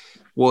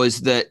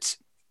was that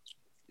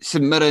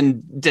St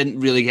Mirren didn't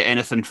really get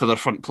anything for their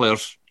front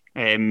players.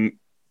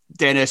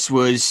 Dennis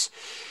was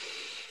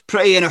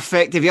pretty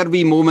ineffective. He had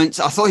wee moments.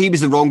 I thought he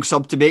was the wrong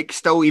sub to make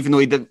still, even though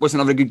he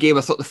wasn't having a good game.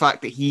 I thought the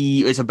fact that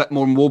he is a bit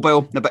more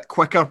mobile, a bit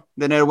quicker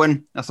than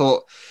Erwin, I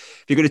thought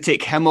if you're going to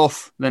take him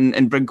off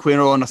and bring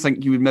Quainer on, I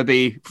think you would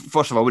maybe,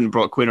 first of all, I wouldn't have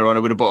brought Quainer on, I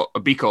would have brought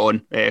Abika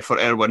on for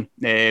Erwin.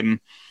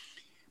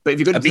 But if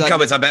you're going to Abika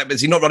was a bit,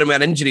 is he not running with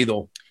an injury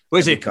though?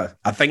 Was he?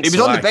 I think he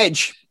was on the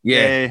bench.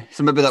 Yeah.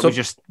 So maybe that was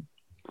just,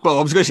 well,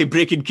 I was going to say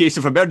break in case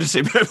of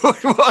emergency, but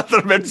what other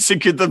emergency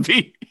could there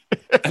be?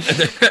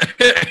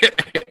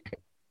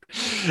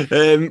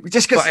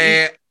 Just because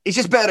he's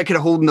just better at kind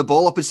of holding the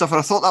ball up and stuff. And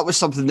I thought that was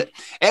something that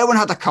Erwin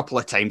had a couple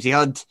of times. He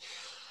had,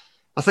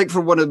 I think,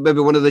 for one of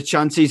the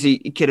chances,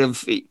 he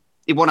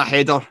won a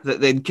header that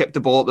then kept the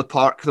ball at the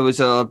park. There was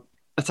a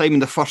time in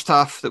the first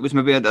half that was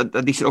maybe a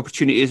decent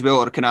opportunity as well,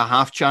 or kind of a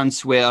half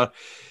chance where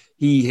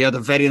he had a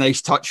very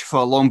nice touch for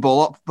a long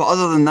ball up. But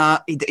other than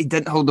that, he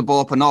didn't hold the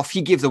ball up enough.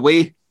 He gave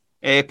away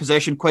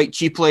possession quite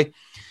cheaply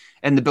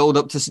in the build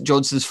up to St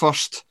Johnstone's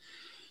first.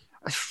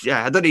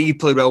 Yeah, I don't think he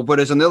played well.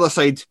 Whereas on the other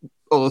side,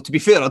 although to be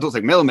fair, I don't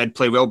think Melamed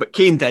played well, but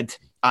Kane did.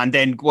 And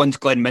then once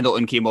Glenn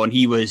Middleton came on,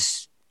 he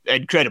was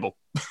incredible.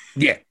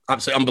 Yeah,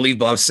 absolutely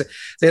unbelievable. I was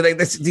saying, like,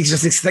 these are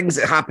these things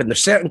that happen.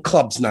 There's certain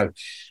clubs now,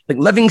 like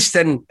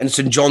Livingston and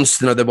St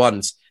Johnstone are the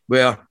ones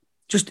where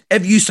just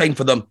if you sign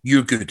for them,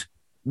 you're good.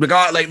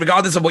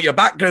 Regardless of what your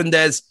background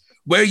is,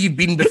 where you've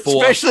been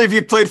before. Especially if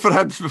you played for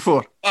Hibs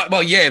before.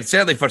 Well, yeah,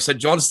 certainly for St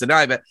Johnstone,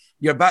 but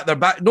they're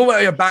back. No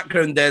matter your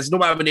background is, no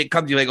matter when it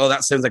comes, you're like, oh,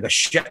 that sounds like a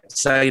shit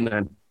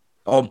signing.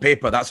 On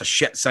paper, that's a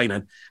shit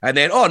signing. And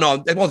then, oh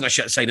no, it wasn't a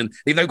shit signing.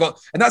 They've now got,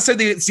 and that's how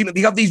they seem.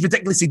 They have these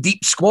ridiculously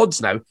deep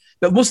squads now,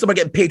 but most of them are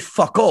getting paid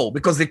fuck all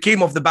because they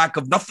came off the back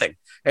of nothing.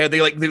 They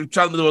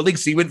traveled to the lower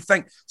leagues, so you wouldn't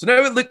think. So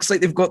now it looks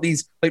like they've got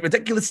these like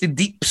ridiculously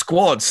deep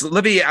squads.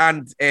 Livy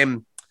and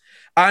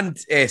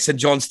St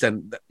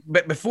Johnstone.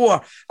 But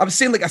before, I was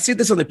saying, like I said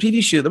this on the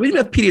previous show, there was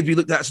a period we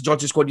looked at St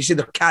Johnstone squad. You say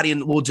they're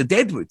carrying loads of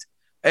deadwood.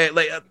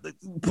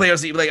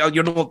 Players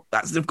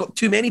that they've got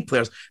too many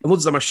players and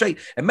loads of them are shite.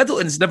 And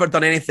Middleton's never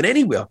done anything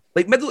anywhere.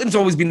 Like Middleton's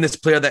always been this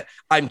player that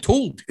I'm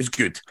told is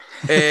good.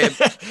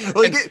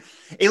 Well,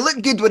 he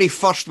looked good when he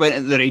first went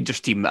into the Rangers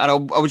team, and I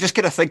was just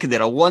kind of thinking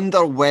there, I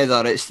wonder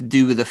whether it's to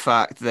do with the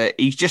fact that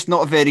he's just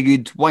not a very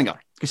good winger,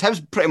 because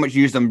Hibs pretty much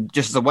used him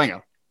just as a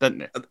winger,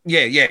 didn't it?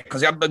 Yeah,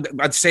 because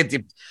I'd said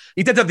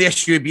he did have the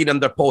issue of being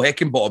under Paul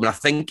Heckingbottom, and I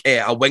think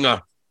a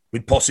winger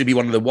would possibly be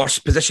one of the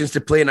worst positions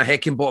to play in a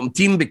Heckingbottom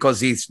team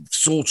because he's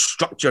so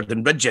structured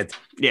and rigid.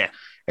 Yeah.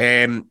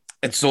 And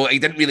so he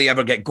didn't really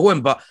ever get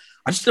going, but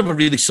I just never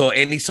really saw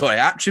any sort of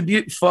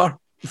attribute for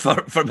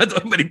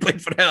Middleton when he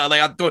played for him.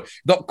 Like,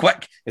 not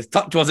quick, his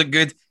touch wasn't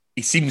good,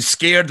 he seems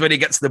scared when he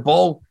gets the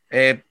ball.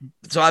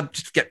 So I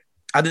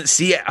didn't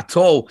see it at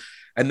all.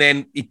 And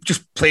then he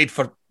just played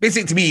for,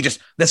 basically to me,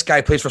 this guy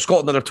plays for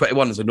Scotland under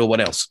 21s and no one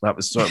else. That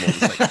was sort of what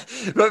it was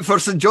like. But for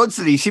St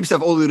Johnstone, he seems to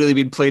have only really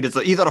been played as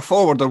either a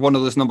forward or one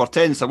of those number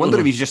 10s. So I wonder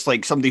if he's just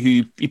like somebody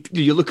who,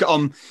 you look at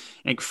him,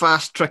 like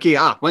fast, tricky,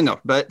 winger.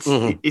 But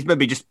he's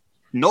maybe just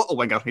not a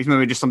winger. He's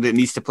maybe just somebody that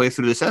needs to play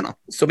through the centre.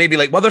 So maybe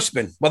like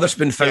Witherspoon.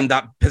 Witherspoon found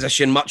that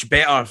position much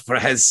better for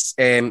his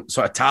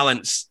sort of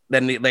talents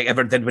than he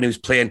ever did when he was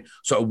playing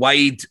sort of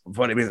wide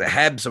when he was at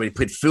Hibs, or when he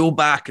played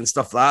fullback and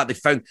stuff like that. They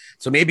found,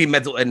 so maybe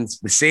Middleton's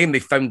the same. They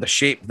found the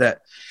shape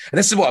that, and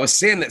this is what I was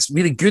saying, that's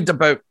really good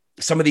about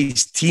some of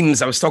these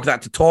teams. I was talking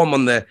that to Tom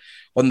on the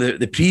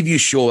preview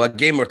show.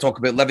 Again, we're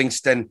talking about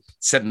Livingston,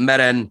 St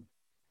Mirren,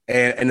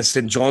 and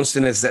St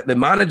Johnstone, is that the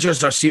managers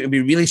seem to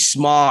be really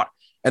smart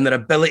in their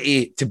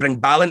ability to bring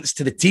balance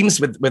to the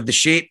teams with the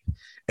shape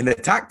and the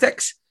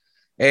tactics.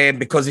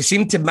 because they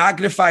seem to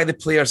magnify the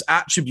players'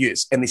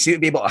 attributes and they seem to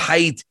be able to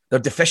hide their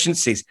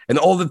deficiencies. And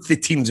all of the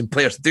teams and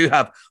players do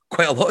have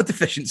quite a lot of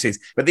deficiencies,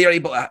 but they are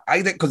able to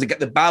hide it because they get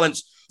the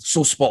balance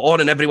so spot on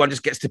and everyone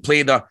just gets to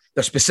play their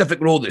specific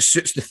role that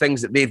suits the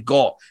things that they've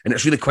got. And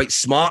it's really quite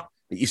smart.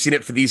 You've seen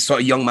it for these sort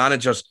of young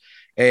managers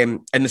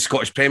in the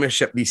Scottish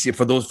Premiership, you see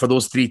for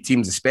those three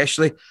teams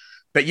especially.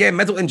 But yeah,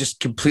 Middleton just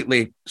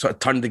completely sort of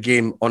turned the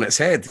game on its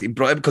head. He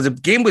brought it because the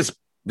game was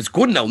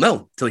going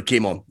 0-0 till he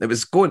came on. It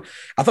was going.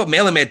 I thought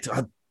Melamed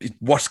had the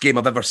worst game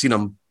I've ever seen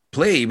him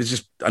play. He was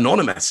just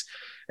anonymous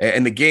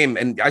in the game.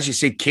 And as you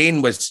say,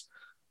 Kane was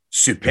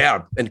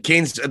superb. And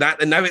Kane's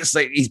that. And now it's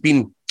like he's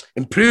been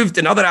improved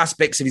in other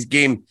aspects of his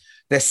game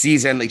this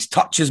season. His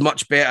touch is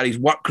much better. His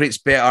work rate's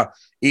better.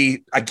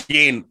 The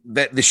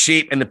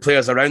shape and the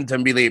players around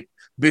him really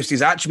boost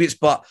his attributes.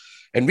 But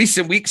in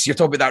recent weeks, you're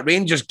talking about that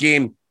Rangers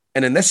game.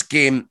 And in this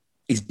game,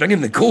 he's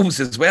bringing the goals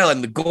as well,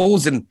 and the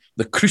goals in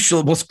the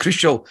most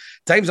crucial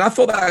times. I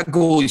thought that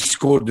goal he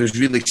scored was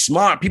really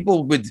smart.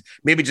 People would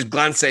maybe just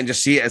glance at it and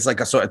just see it as like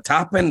a sort of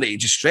tap-in that he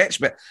just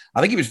stretched, but I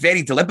think he was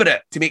very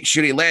deliberate to make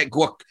sure he let it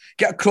go,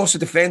 get across the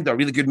defender,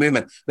 really good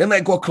movement, then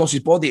let it go across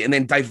his body and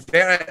then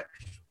divert it,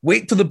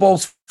 wait till the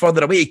ball's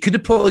further away. He could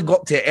have probably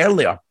got to it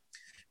earlier,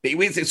 but he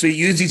waits it, so he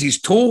uses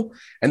his toe,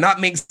 and that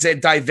makes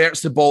it,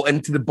 diverts the ball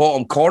into the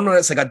bottom corner.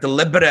 It's like a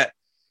deliberate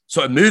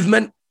sort of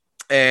movement.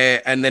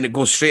 And then it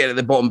goes straight at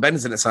the bottom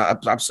bins, and it's an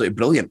absolutely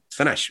brilliant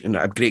finish and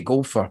a great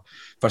goal for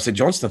St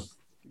Johnstone.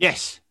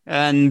 Yes,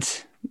 and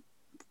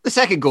the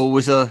second goal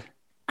was a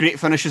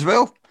great finish as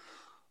well,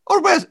 or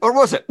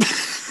was it?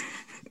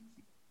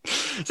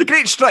 It's a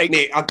great strike,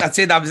 mate. I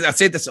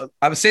said this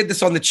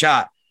on the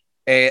chat.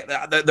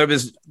 There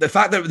was the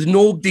fact that there was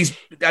nobody's.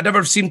 I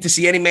never seemed to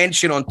see any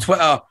mention on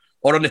Twitter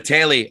or on the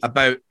telly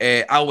about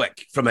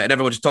Alwick from it, and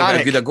everyone just talking about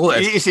how good a goal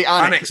it is. You say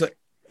Anik.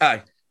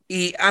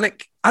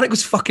 Anik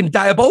was fucking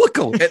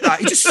diabolical at that.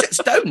 He just sits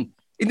down.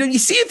 You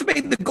see if he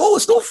made the goal,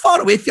 it's not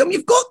far away from him.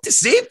 You've got to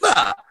save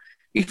that.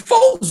 He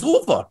falls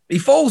over.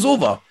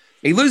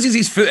 He loses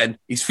his footing.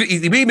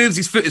 The way he moves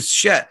his foot is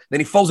shit.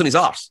 Then he falls on his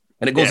arse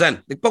and it goes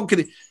in. It probably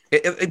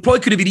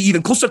could have been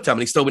even closer to him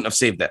and he still wouldn't have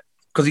saved it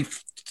because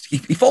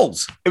he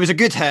falls. It was a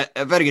good hit,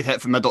 a very good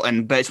hit from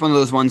Middleton, but it's one of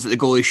those ones that the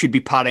goalie should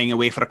be parrying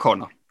away for a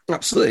corner.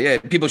 Absolutely, yeah.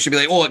 People should be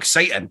like, oh,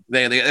 exciting.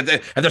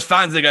 If there's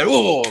fans, they go,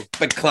 oh,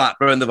 big clap,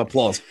 round of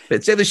applause.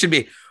 But they should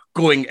be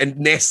going and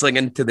nestling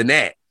into the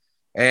net.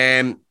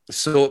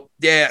 So,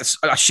 yeah, it's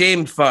a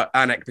shame for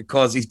Anik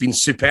because he's been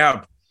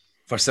superb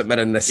for St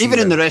Mirren this season.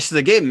 Even in the rest of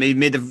the game, he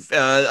made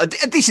a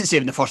decent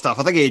save in the first half.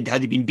 I think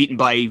had he been beaten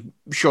by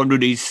Sean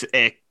Rooney's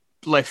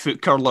left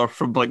foot curler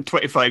from like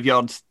 25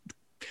 yards.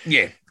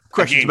 Yeah.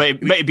 Questions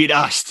might have been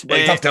asked. Well,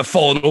 he'd have to have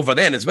fallen over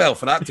then as well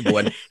for that to go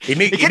in. He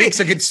makes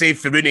a good save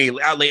for Rooney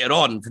later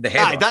on for the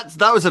header.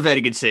 That was a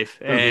very good save.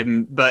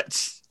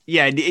 But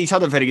yeah, he's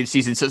had a very good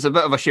season, so it's a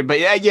bit of a shame. But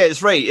yeah,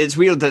 it's right. It's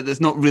weird that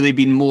there's not really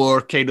been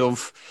more kind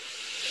of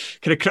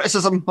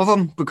criticism of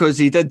him because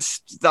he did.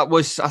 I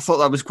thought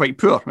that was quite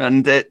poor,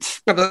 and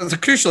it's a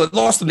crucial. It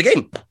lost him the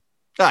game.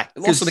 Aye,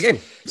 lost in the game.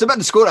 It's a bit of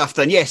the score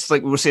after, and yes,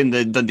 like we were saying,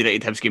 the Dundee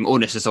United Hibs game,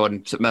 onus is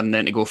on St Mirren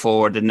then to go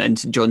forward and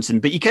St Johnstone.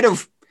 But you kind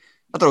of,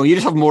 I don't know, you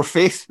just have more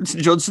faith in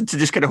St Johnstone to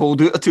just kind of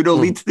hold out a 2-0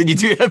 lead than you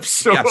do Hibs.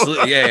 So. Yeah,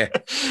 absolutely, yeah.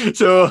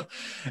 So,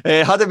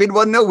 had it been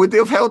 1-0, would they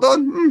have held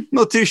on?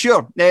 Not too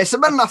sure. St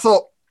Mirren, I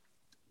thought,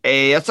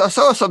 I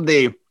saw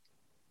somebody,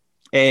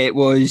 it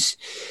was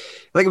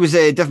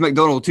Div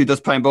McDonald, who does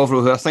Prime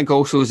Bovril, who I think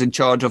also is in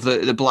charge of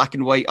the Black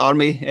and White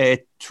Army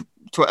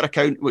Twitter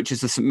account, which is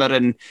the St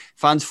Mirren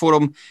fans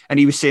forum, and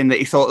he was saying that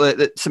he thought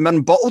that St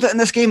Mirren bottled it in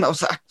this game. I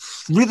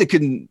really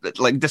couldn't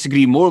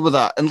disagree more with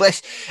that,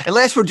 unless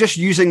we're just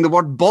using the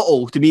word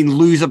bottle to mean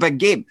lose a big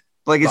game.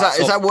 Is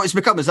that what it's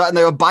become? Is that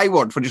now a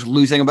byword for just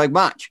losing a big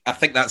match? I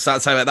think that's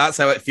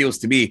how it feels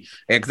to me,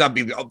 because I've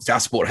been up to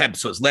Sport Hibs,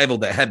 so it's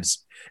levelled at Hibs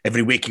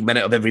every waking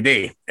minute of every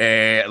day,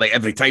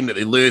 every time that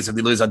they lose, if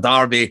they lose a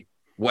derby,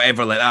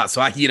 whatever like that.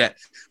 So I hear it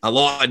a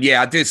lot, and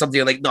yeah, I do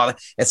something like, no,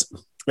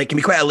 it can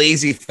be quite a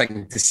lazy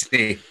thing to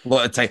say a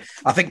lot of the time.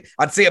 I think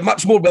I'd say I'm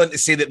much more willing to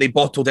say that they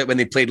bottled it when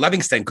they played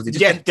Livingston because they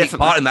just didn't take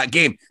part in that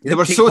game. They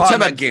were so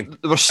timid.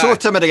 They were so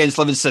timid against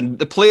Livingston.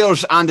 The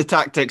players and the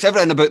tactics,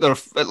 everything about their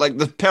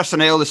the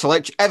personnel, the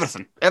selection,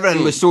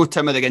 everything was so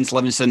timid against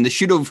Livingston. They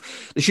should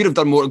have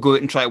done more to go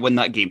out and try to win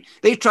that game.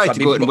 They tried to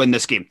go out and win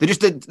this game. They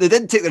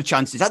didn't take their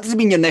chances. That doesn't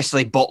mean you're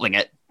necessarily bottling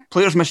it.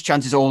 Players miss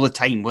chances all the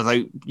time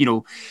without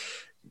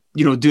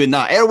doing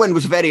that. Erwin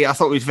was very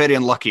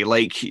unlucky.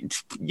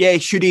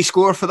 Should he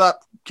score for that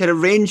kind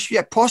of range?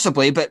 Yeah,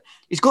 possibly, but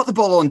he's got the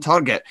ball on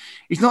target.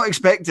 He's not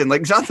expecting.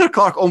 Xander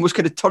Clark almost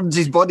kind of turns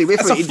his body away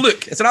from it. It's a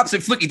fluke. It's an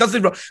absolute fluke. He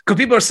doesn't, because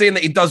people are saying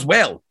that he does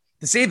well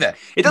to save it.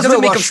 He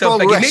doesn't make himself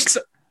big. He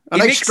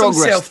makes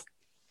himself.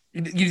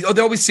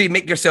 They always say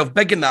make yourself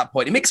big in that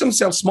point. He makes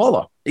himself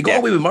smaller. He got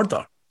away with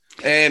murder.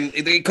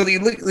 Because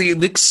he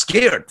looks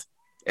scared.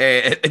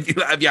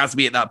 If you ask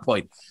me at that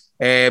point.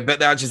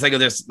 But I just think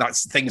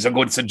that's things are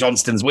going St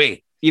Johnstone's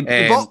way. You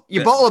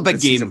bottle a big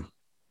game.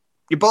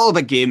 You bottle a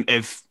big game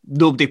if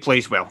nobody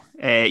plays well.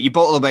 You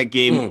bottle a big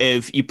game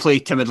if you play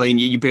timidly and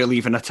you barely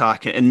even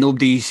attack and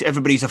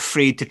everybody's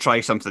afraid to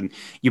try something.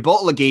 You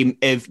bottle a game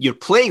if you're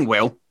playing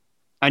well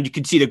and you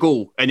concede a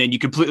goal and then you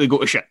completely go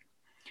to shit.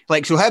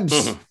 Like, so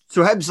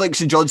Hibs like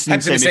St Johnstone.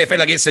 Hibs in the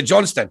semi-final against St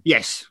Johnstone.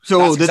 Yes. So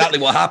that's exactly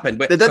what happened.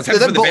 But they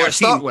didn't bottle to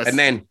start with. And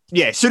then...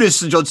 Yeah, as soon as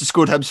St Johnstone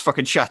scored, Hibs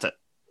fucking shat it.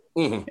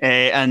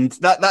 And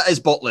that is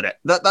bottling it.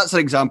 That's an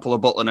example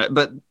of bottling it.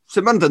 But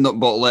St Mirren did not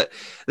bottle it.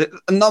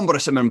 A number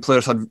of St Mirren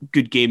players had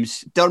good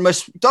games.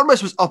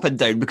 Dermis was up and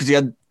down because he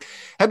had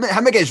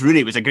him against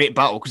Rooney was a great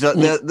battle because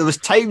there was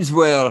times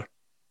where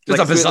it's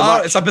a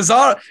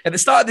bizarre. At the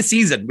start of the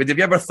season, have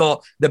you ever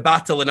thought the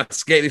battle in a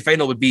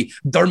semi-final would be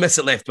Dermis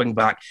at left wing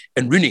back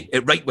and Rooney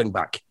at right wing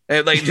back?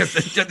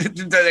 It's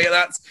just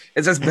bizarre.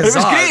 It was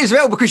great as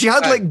well because you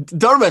had like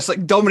Dermis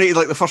like dominated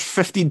like the first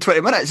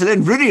 15-20 minutes and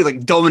then Rooney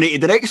like dominated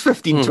the next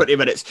 15-20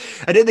 minutes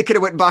and then they kind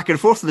of went back and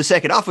forth in the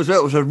second half as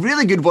well. It was a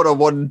really good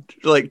one-on-one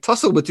like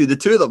tussle between the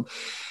two of them,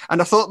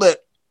 and I thought that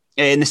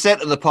in the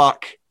centre of the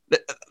park.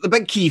 The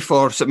big key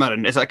for St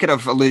Mirren, as I kind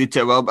of alluded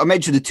to, well, I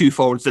mentioned the two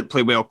forwards didn't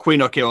play well.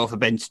 Quaynor came off the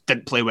bench,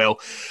 didn't play well.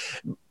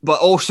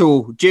 But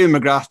also, Jamie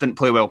McGrath didn't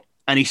play well.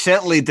 And he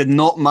certainly did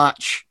not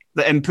match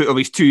the input of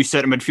his two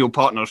centre midfield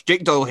partners,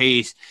 Jake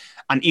Doyle-Hayes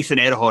and Ethan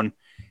Errejón.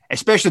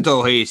 Especially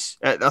Doyle-Hayes.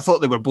 I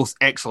thought they were both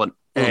excellent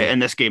in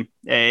this game.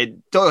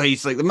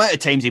 Doyle-Hayes, like the amount of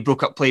times he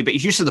broke up play, but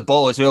his use of the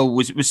ball as well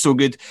was so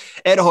good.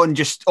 Errejón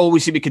just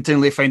always seemed to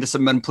continually find a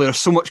St Mirren player,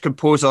 so much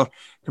composure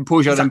in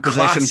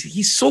possession.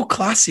 He's so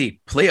classy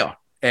player.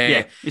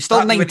 He's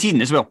still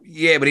 19 as well.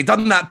 Yeah, when he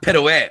done that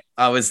pirouette,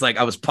 I was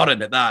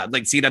purring at that.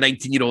 Like seeing a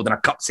 19-year-old in a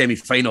cup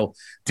semi-final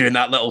doing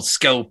that little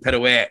skill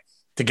pirouette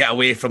to get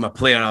away from a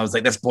player. I was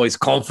like, this boy's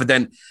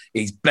confident.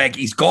 He's big.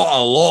 He's got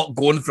a lot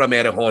going from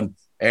Errejón.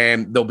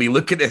 They'll be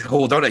looking to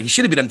hold on. He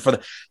should have been in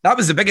that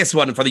was the biggest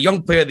one for the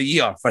Young Player of the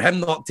Year. For him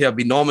not to have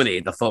been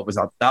nominated, I thought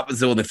that was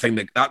the only thing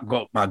that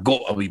got my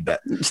goat a wee bit.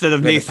 Instead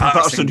of Nathan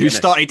Patterson, who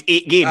started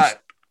 8 games.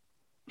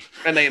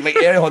 And like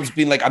Errejón's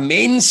been like a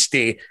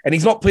mainstay, and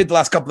he's not played the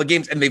last couple of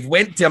games, and they've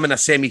went to him in a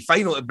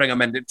semi-final to bring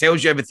him in. It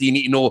tells you everything you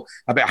need to know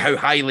about how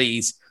highly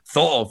he's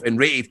thought of and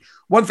rated.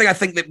 One thing I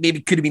think that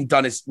maybe could have been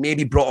done is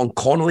maybe brought on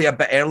Connolly a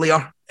bit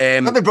earlier.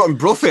 Maybe brought on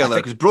Brophy earlier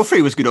because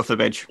Brophy was good off the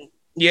bench.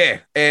 Yeah,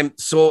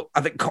 so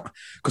I think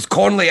because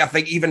Connolly, I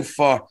think even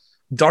for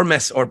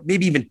Dermis or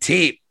maybe even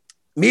Tate,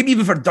 maybe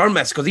even for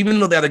Dermis, because even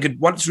though they had a good,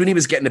 once Rooney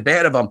was getting the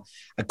better of him,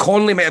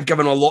 Connolly might have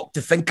given a lot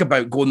to think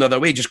about going the other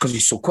way just because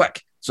he's so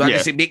quick. So I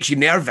guess it makes you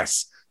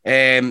nervous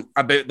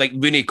about like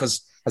Rooney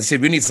because, as I say,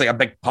 Rooney's like a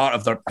big part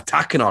of their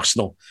attacking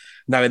arsenal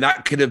now, and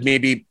that could have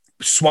maybe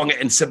swung it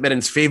in St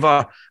Mirren's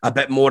favour a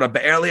bit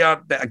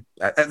earlier. But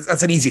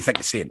that's an easy thing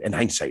to say in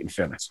hindsight, in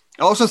fairness.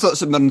 I also thought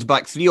St Mirren's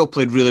back three all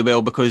played really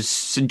well because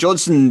St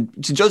Johnstone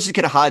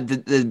kind of had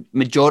the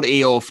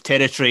majority of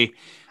territory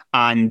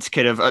and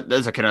kind of,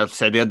 as I kind of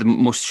said, they had the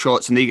most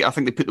shots and I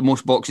think they put the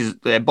most balls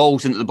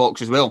into the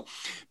box as well.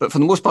 But for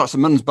the most part,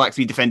 St Mirren's back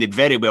three defended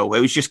very well. It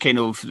was just kind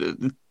of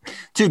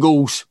 2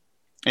 goals.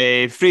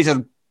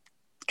 Fraser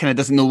kind of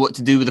doesn't know what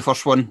to do with the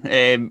first one,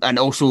 and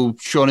also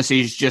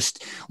Shaughnessy's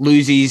just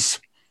loses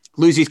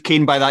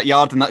Kane by that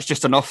yard, and that's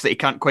just enough that he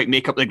can't quite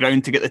make up the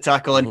ground to get the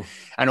tackle in.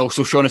 And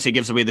also Shaughnessy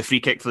gives away the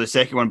free kick for the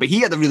second one, but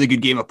he had a really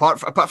good game apart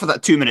from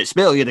that 2-minute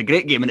spell. He had a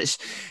great game, and it's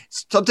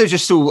sometimes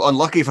just so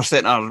unlucky for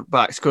centre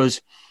backs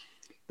because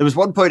there was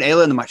one point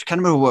earlier in the match, I can't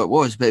remember what it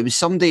was, but it was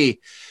somebody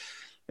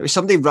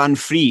ran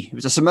free. It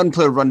was a St Mirren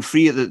player run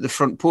free at the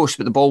front post,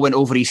 but the ball went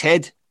over his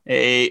head.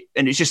 And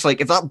it's just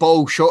like if that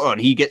ball shot on,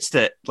 he gets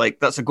to like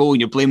that's a goal, and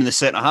you're blaming the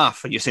centre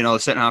half, and you're saying, "Oh, the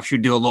centre half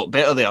should do a lot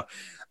better there."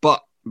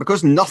 But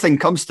because nothing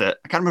comes to it,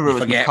 I can't remember.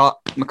 It was McCart.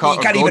 You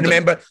can't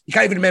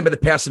even remember the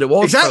person it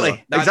was.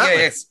 Exactly.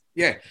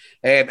 Yeah.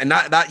 And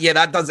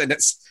that does it.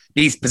 It's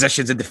these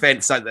positions in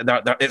defence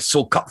that it's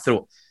so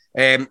cutthroat.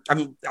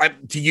 To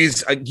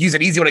use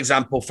an easy one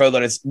example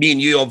further is me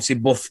and you obviously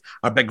both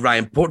are big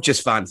Ryan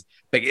Porteous fans,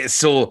 but it's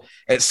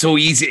so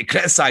easy to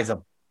criticise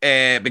him.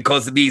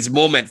 Because of these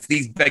moments,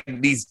 these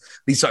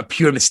sort of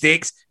pure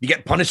mistakes, you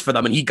get punished for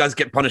them, and he does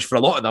get punished for a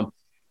lot of them.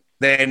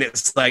 Then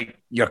it's like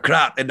you're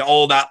crap, and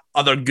all that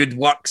other good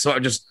work sort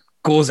of just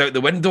goes out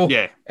the window.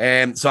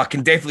 Yeah. So I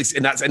can definitely,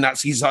 and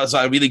that's he's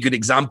a really good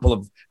example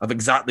of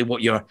exactly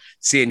what you're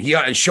saying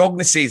here. And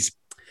Shaughnessy's,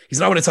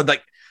 he's not when it's had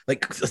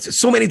like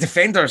so many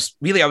defenders.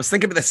 Really, I was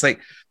thinking about this.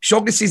 Like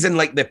Shaughnessy's in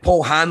like the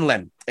Paul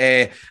Hanlon,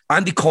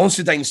 Andy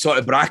Considine sort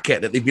of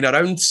bracket that they've been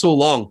around so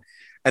long.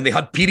 And they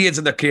had periods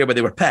in their career where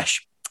they were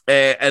pish,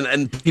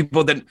 and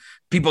people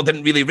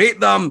didn't really rate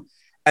them.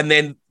 And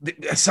then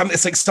some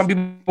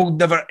people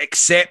never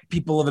accept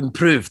people have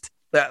improved.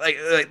 Like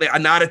a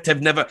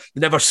narrative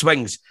never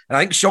swings. And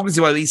I think Shaughnessy,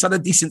 well, he's had a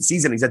decent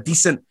season. He's a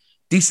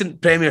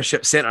decent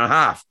Premiership centre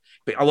half,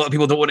 but a lot of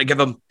people don't want to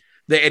give him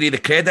any of the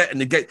credit.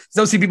 And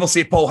still see people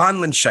say Paul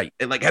Hanlon's shite,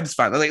 like Hibs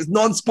fans. Like it's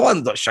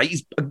non-Scotland, not shite.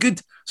 He's a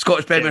good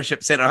Scottish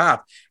Premiership centre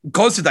half.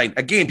 Considine,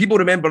 again, people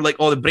remember like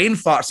all the brain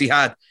farts he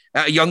had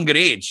at a younger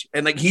age,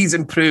 and like he's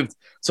improved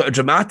sort of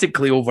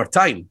dramatically over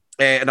time.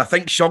 And I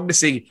think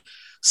Shaughnessy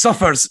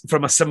suffers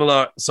from a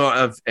similar sort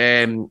of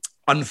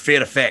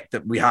unfair effect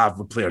that we have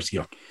with players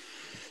here.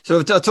 So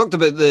I talked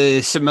about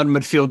the St Mirren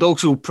midfield.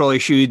 Also, probably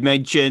should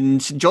mention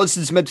St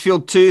Johnstone's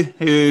midfield too,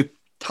 who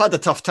had a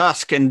tough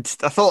task. And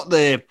I thought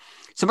St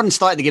Mirren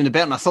started the game the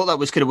better, and I thought that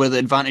was kind of where the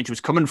advantage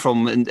was coming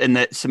from. In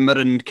that St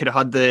Mirren kind of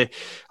had a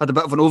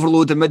bit of an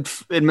overload in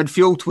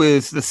midfield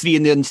with the 3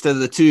 in there instead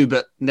of the 2.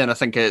 But then I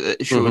think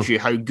it shows you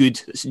how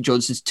good St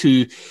Johnstone's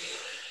 2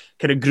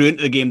 kind of grew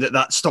into the game,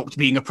 that stopped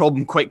being a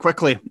problem quite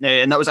quickly.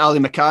 And that was Ali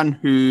McCann,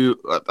 who,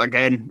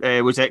 again,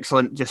 was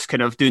excellent, just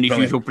kind of doing his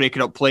usual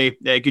breaking up play,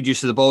 good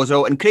use of the ball as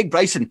well. And Craig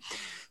Bryson,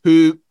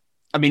 who,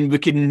 I mean, we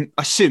can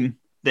assume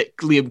that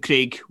Liam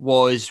Craig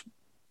was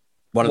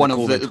one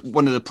of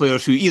the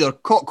players who either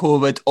caught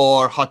COVID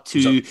or had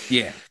to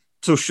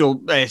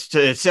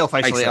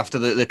self-isolate after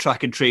the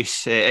track and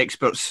trace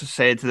experts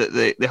said that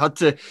they had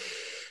to,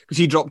 because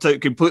he dropped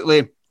out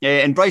completely.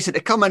 And Bryson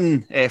to come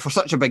in for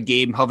such a big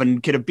game,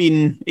 having kind of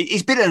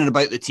he's been in and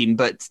about the team,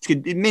 but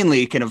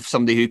mainly kind of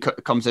somebody who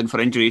comes in for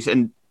injuries.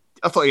 And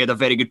I thought he had a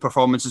very good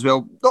performance as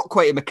well. Not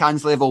quite at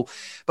McCann's level,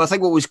 but I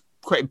think what was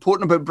quite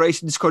important about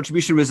Bryson's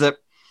contribution was that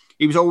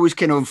he was always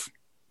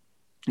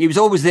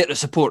there to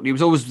support. He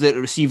was always there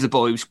to receive the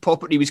ball.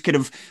 He was kind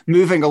of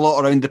moving a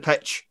lot around the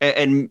pitch,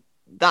 and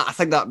that, I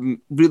think that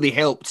really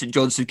helped St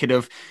Johnstone kind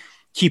of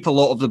keep a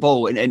lot of the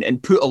ball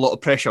and put a lot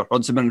of pressure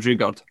on St Mirren's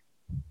rearguard.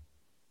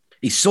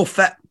 He's so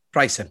fit,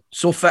 Bryson.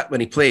 So fit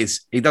when he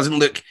plays. He doesn't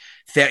look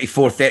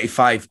 34,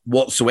 35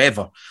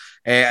 whatsoever.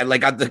 I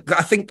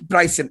think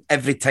Bryson,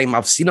 every time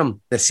I've seen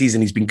him this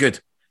season, he's been good.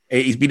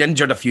 He's been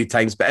injured a few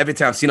times, but every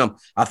time I've seen him,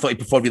 I thought he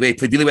performed really well. He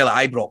played really well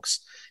at Ibrox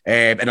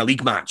in a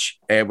league match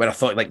where I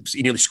thought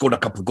he nearly scored a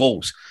couple of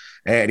goals.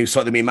 And he was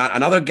sort of the main man.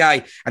 Another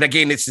guy, and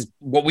again, this is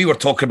what we were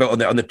talking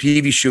about on the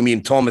previous show, me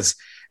and Tom, is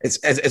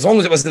as long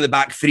as it wasn't in the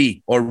back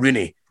 3 or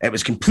Rooney, it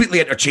was completely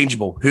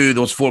interchangeable who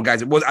those 4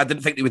 guys. It was. I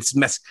didn't think they would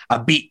miss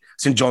a beat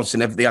St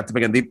Johnstone if they had to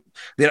begin.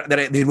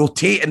 They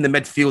rotate in the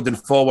midfield and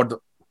forward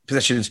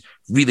positions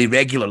really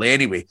regularly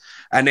anyway.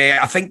 And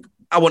I think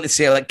I want to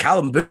say like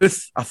Callum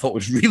Booth, I thought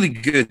was really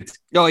good.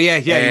 Oh yeah,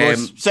 he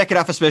was second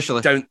half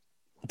especially down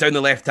the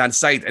left hand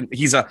side, and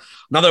he's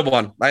another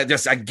one.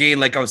 Just again,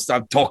 like I was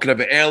talking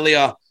about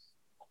earlier,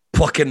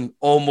 plucking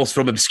almost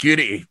from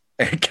obscurity.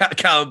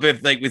 Callum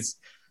Booth, like was.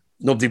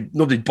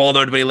 Nobody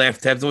bothered when he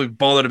left Hibs. Nobody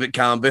bothered about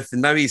Callum Booth,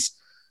 and now he's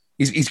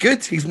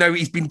good.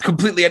 He's been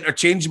completely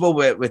interchangeable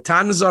with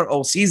Tanzer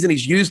all season.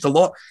 He's used a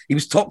lot. He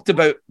was talked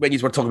about when you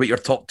were talking about your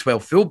top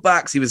 12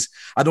 fullbacks.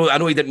 I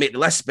know he didn't make the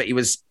list, but he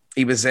was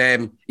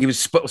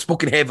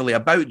spoken heavily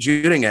about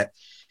during it.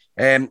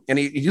 And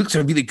he looks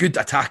a really good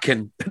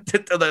attacking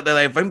the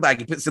left wing back.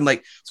 He puts in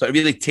like sort of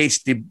really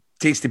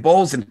tasty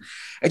balls, and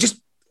it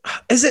just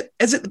is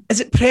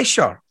it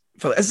pressure?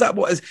 Is that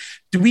what is?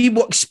 Do we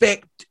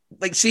expect?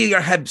 Like, say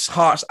your Hibs,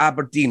 Hearts,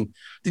 Aberdeen,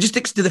 do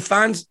the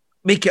fans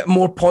make it a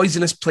more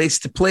poisonous place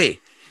to play?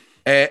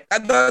 It's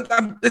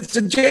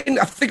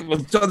I think it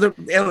was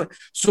other.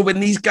 So when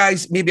these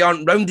guys maybe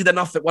aren't rounded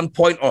enough at one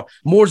point, or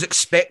more's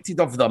expected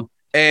of them,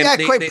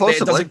 quite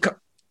possibly.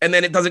 And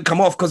then it doesn't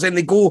come off because then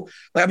they go.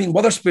 Like, I mean,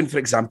 Witherspoon, for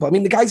example. I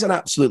mean, the guy's an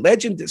absolute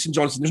legend at St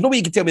Johnstone. There's no way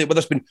you can tell me that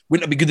Witherspoon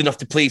wouldn't have been good enough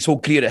to play his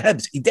whole career at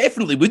Hibs. He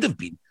definitely would have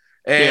been.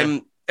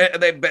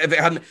 But if it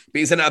hadn't, but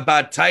he's in at a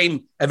bad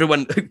time.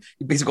 Everyone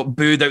he basically got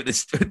booed out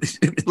this.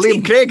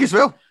 Liam Craig as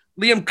well.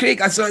 Liam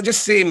Craig. So I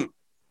just saying.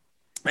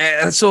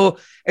 So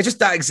it's just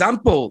that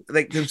example.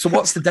 Like, so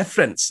what's the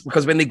difference?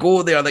 Because when they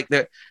go there, like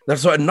they're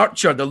sort of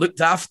nurtured, they're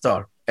looked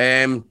after,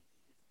 and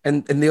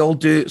they all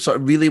do sort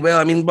of really well.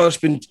 I mean,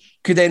 Witherspoon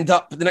could end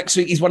up the next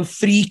week. He's won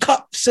 3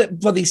 cups at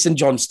bloody St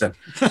Johnstone,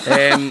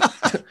 and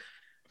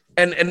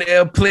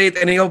he'll play it,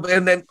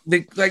 and then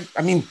they like.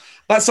 I mean.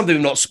 That's something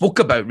we've not spoke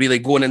about really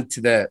going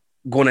into the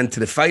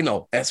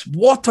final. It's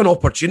what an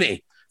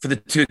opportunity for the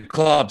 2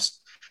 clubs.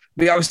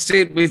 We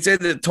said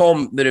that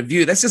Tom, the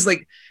review, this is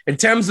like, in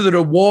terms of the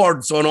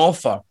rewards on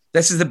offer,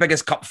 this is the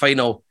biggest cup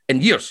final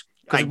in years.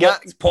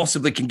 What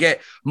possibly can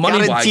get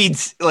money-wise. Guaranteed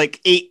like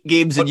 8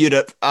 games in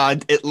Europe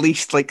and at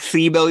least like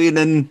 3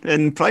 million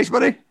in prize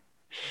money.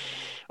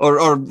 Or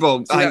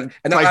prize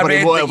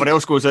money, whatever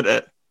else goes into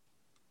it.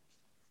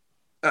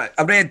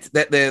 I read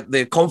that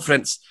the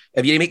conference,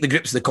 if you make the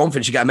groups of the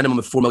conference, you get a minimum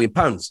of £4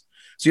 million. So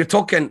you're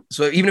talking,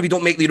 so even if you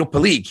don't make the Europa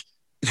League,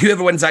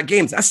 whoever wins that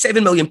game, that's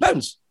 £7 million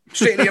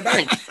straight into your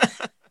bank.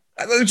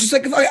 It's just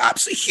like an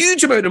absolutely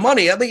huge amount of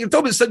money. I think you're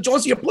talking about St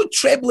Johnstone, you're probably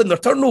trebling their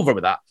turnover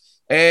with that.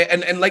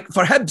 And like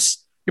for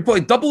Hibs, you're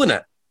probably doubling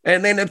it.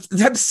 And then if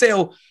Hibs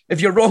sell,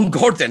 if you're Ron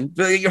Gordon,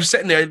 you're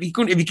sitting there, if you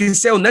can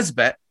sell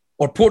Nisbet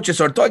or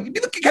Porteous or Doig,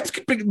 Hibs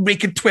could be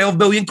making 12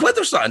 million quid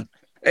or something,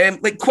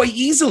 like quite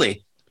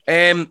easily.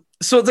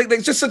 So it's like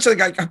it's just such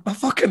a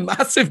fucking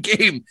massive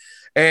game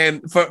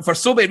for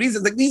so many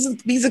reasons. Like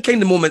these are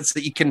kind of moments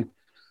that you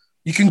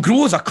can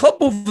grow as a club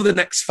over the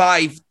next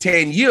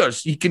 5-10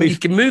 years. You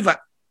can move at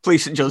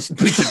Please St Johnstone.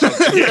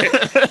 Yeah.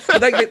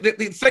 Like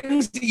the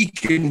things that you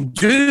can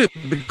do,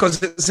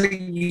 because it's like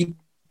you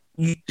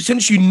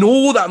since you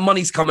know that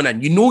money's coming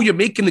in, you know you're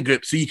making the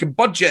group, so you can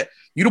budget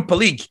Europa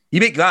League. You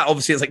make that,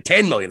 obviously, it's like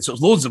 10 million, so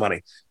it's loads of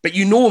money. But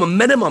you know a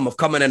minimum of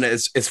coming in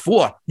is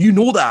 4. You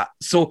know that.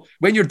 So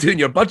when you're doing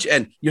your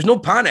budgeting, there's no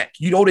panic.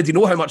 You already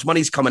know how much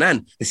money's coming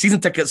in. The season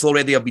tickets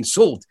already have been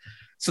sold.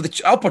 So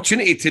the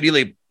opportunity to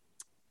really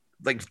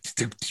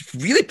to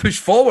really push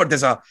forward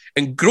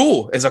and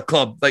grow as a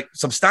club, like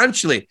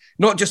substantially,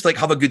 not just like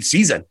have a good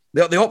season.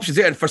 The options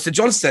there. And for St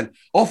Johnstone,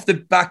 off the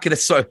back of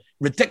this sort of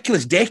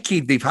ridiculous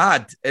decade they've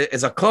had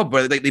as a club,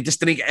 where they just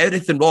didn't get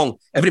everything wrong.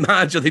 Every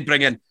manager they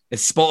bring in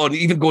is spot on,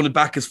 even going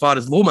back as far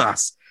as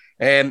Lomas.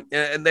 And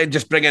then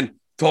just bringing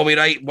Tommy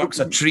Wright works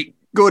a treat.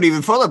 Going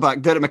even further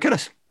back, Derek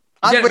McInnes.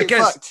 And in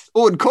fact,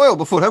 Owen Coyle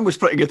before him was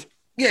pretty good.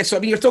 Yeah, so I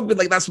mean, you're talking about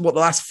like that's what the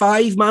last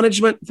 5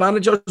 managers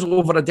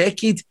over a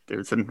decade.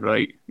 Davidson,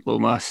 right,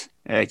 Lomas,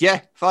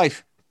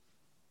 5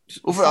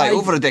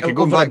 over a decade.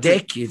 Over a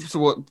decade. So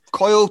what?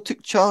 Coyle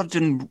took charge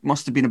and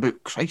must have been about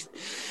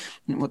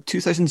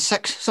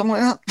 2006, something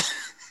like that.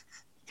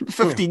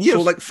 15 years.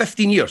 So like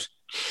 15 years,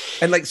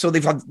 and like so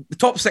they've had the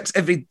top 6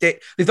 every day.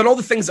 They've done all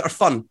the things that are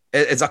fun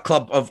as a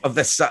club of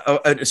this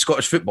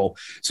Scottish football.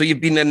 So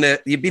you've been in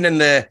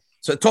the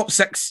So the top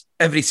 6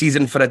 every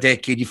season for a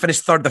decade. You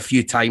finished 3rd a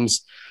few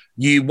times.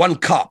 You won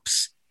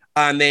cups,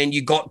 and then they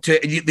got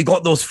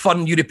those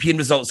fun European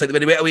results, like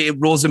when they went away to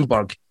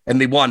Rosenborg and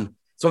they won.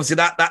 So obviously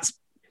that's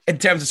in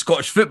terms of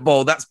Scottish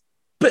football, that's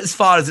but as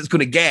far as it's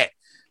going to get.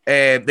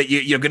 That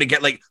you're going to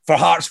get, like, for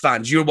Hearts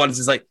fans, your ones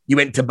is like you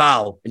went to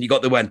Bâle and you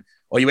got the win,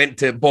 or you went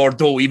to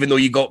Bordeaux even though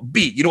you got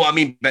beat. You know what I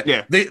mean? But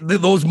yeah,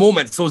 those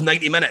moments, those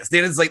 90 minutes,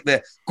 there is like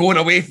the going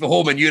away from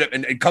home in Europe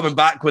and coming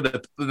back with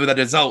a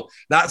result.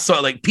 That's sort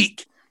of like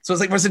peak. So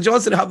it's like for St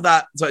Johnstone to have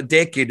that sort of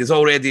decade is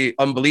already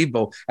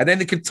unbelievable. And then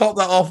they could top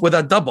that off with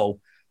a double.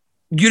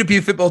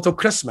 European football till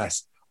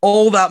Christmas.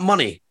 All that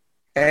money.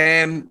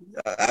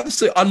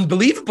 Absolutely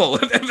unbelievable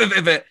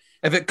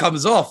if it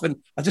comes off. And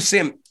I just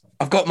say,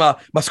 I've got my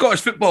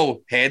Scottish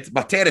football head,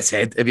 my terrace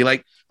head, if you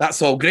like.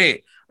 That's all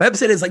great. But I'm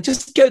saying it's like,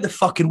 just get out the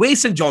fucking way,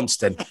 St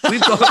Johnstone.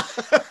 We've got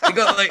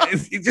like,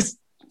 it's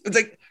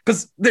like,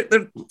 because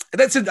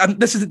this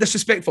isn't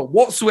disrespectful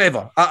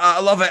whatsoever. I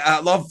love it. I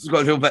love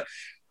Scottish football, but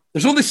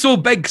there's only so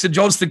big St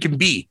Johnstone can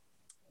be.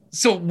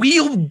 So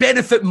we'll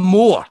benefit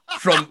more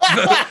from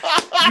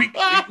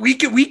we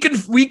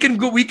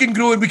can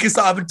grow and we can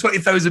start having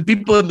 20,000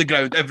 people in the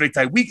ground every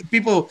time.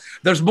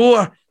 There's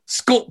more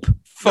scope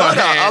for.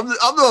 I'm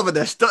not having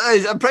this.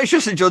 I'm pretty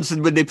sure St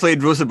Johnstone, when they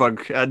played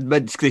Rosenborg and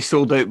Minsk, they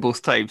sold out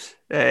both times.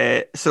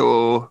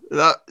 So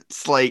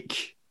that's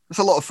like, that's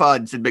a lot of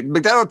fans. And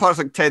McDiarmid Park's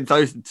like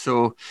 10,000.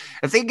 So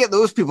if they can get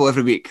those people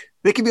every week,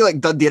 they can be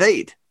like Dundee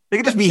United. They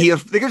could just be here.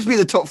 They could just be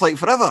in the top flight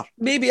forever.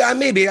 Maybe.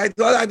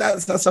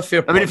 That's a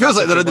fair point. I mean, it feels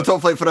like they're in the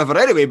top flight forever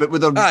anyway, but with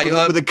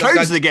the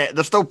crowds they get,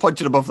 they're still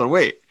punching above their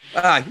weight.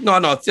 No,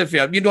 it's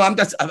fair. You know, I'm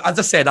just, as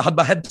I said, I had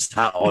my Hibs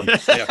hat on. Right,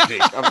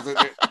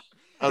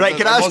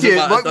 can I ask you,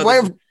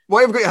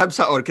 why have got your Hibs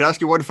hat on? Can I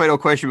ask you one final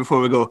question before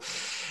we go?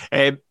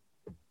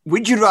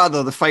 Would you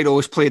rather the final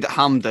was played at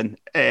Hampden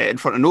in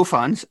front of no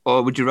fans,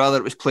 or would you rather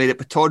it was played at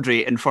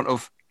Pittodrie in front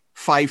of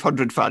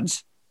 500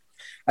 fans?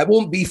 It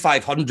won't be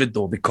 500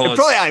 though, because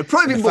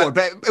probably be more,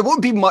 but it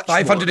won't be much.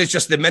 500 more. Is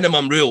just the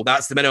minimum rule.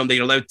 That's the minimum that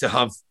you're allowed to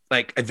have,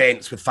 like,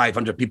 events with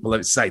 500 people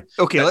outside.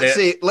 Okay, but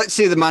let's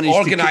say the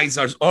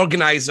managers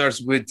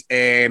organisers would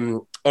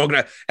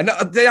organise. And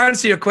to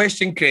answer your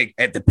question, Craig,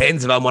 it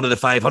depends if I'm one of the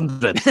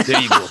 500.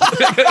 There you go.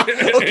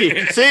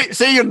 Okay,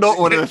 say you're not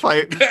one of the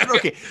 500.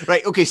 Okay,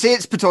 right. Okay, say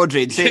it's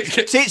Pittodrie. And say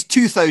it's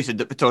 2,000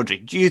 at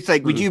Pittodrie. Do you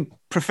think? Would you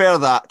prefer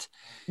that?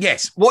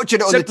 Yes, watching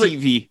it on the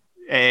TV.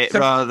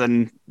 Rather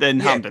than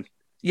Hampden.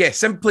 Yeah,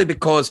 simply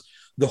because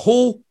the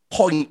whole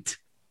point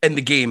in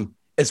the game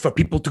is for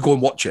people to go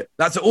and watch it.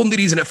 That's the only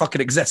reason it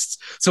fucking exists.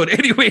 So in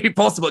any way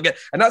possible,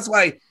 and that's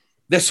why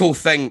this whole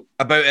thing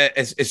about it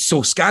is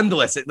so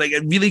scandalous. It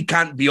really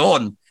can't be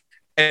on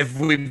if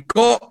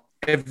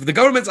the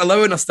government's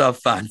allowing us to have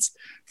fans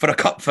for a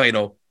cup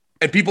final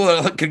and people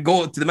can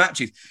go to the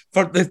matches.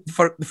 For the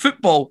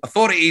football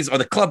authorities or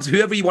the clubs,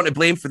 whoever you want to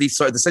blame for these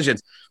sort of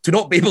decisions, to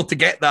not be able to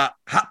get that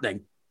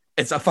happening,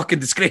 it's a fucking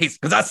disgrace,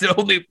 because that's the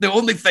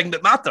only thing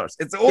that matters.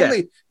 It's the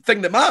only thing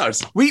that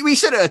matters. We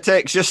sent out a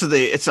text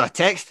yesterday. It's a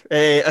text,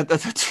 a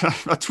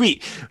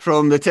tweet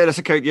from the Terrace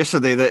account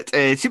yesterday that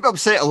seemed to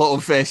upset a lot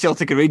of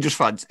Celtic and Rangers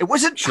fans. It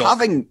wasn't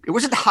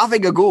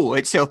having a go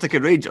at Celtic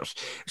and Rangers.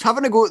 It was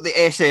having a go at the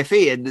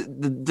SFA and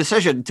the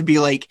decision to be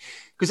like,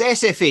 because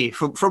SFA,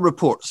 from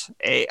reports,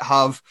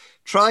 have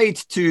tried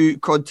to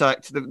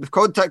they've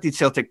contacted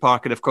Celtic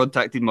Park and they've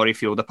contacted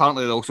Murrayfield.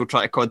 Apparently, they also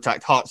try to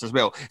contact Hearts as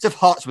well. As if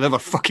Hearts would ever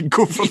fucking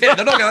go for that.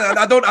 They're not.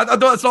 I don't.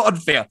 It's not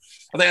unfair.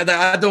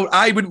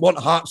 I wouldn't want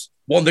Hearts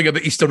wandering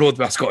about Easter Road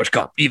with a Scottish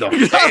Cup either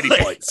at any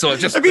point. So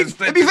it'd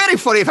be very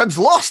funny if Hibs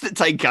lost at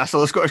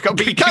Tynecastle the Scottish Cup,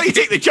 but you can't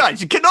take the chance.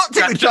 You cannot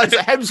take the chance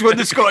that Hibs win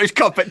the Scottish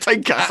Cup at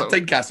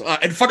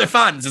Tynecastle. In front of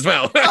fans as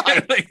well.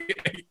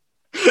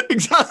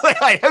 Exactly.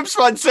 Hibs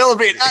fans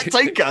celebrating at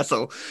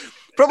Tynecastle.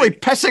 Probably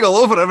pissing all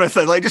over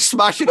everything, like just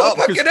smashing up.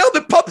 Fucking hell,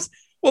 the pubs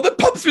Well, the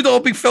pubs would all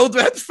be filled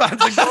with Hibs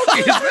fans and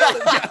Gorgie as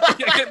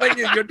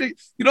well.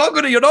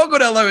 You're not going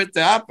to allow it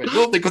to happen,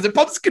 don't they? Because the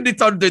pubs can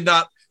turn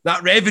down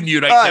that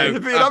revenue now.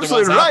 It'd be an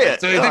absolute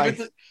riot.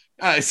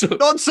 So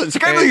nonsense. I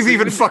can't believe you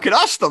even fucking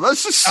asked them.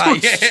 That's just so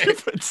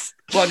stupid.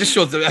 Well, it just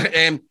shows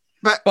that.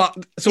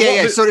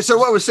 So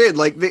what I was saying,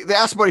 like they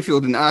asked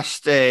Murrayfield and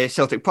asked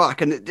Celtic Park,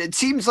 and it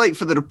seems like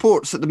for the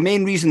reports that the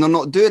main reason they're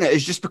not doing it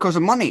is just because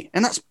of money,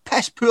 and that's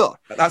piss poor.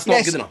 That's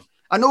not good enough.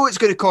 I know it's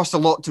going to cost a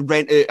lot to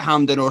rent out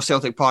Hampden or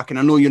Celtic Park, and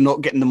I know you're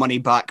not getting the money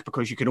back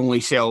because you can only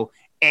sell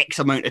X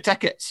amount of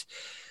tickets.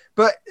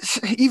 But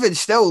even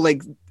still,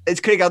 like, it's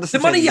Craig Anderson.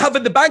 The money you have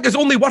in the bank is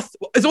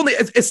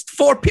it's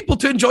for people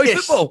to enjoy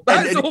football.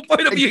 That's the whole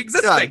point of you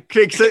existing.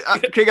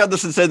 Craig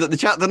Anderson said that the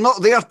chat, they're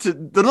not there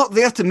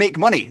to make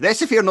money. The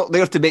SFA are not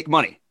there to make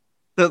money.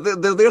 They're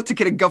there to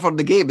kind of govern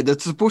the game, and they're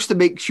supposed to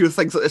make sure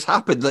things like this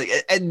happen, like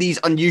in these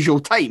unusual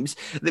times,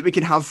 that we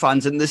can have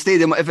fans in the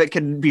stadium if it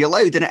can be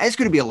allowed, and it is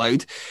going to be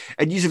allowed.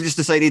 And you have just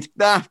decided,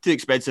 too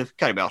expensive,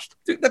 can't be arsed.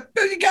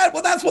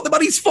 Well, that's what the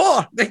money's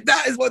for.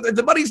 That is what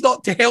the money's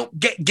not to help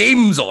get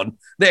games on.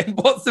 Then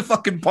what's the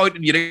fucking point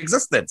in your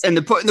existence? And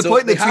the point in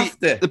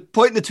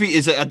the tweet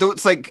is that I don't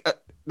think.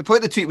 The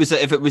point of the tweet was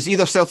that if it was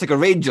either Celtic or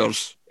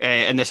Rangers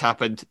and this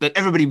happened, then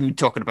everybody would be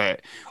talking about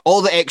it.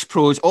 All the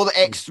ex-pros, all the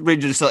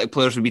ex-Rangers and Celtic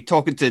players would be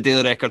talking to the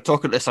Daily Record,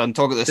 talking to the Sun,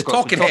 talking to the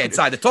Scots.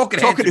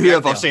 Talking to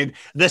whoever, saying,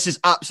 this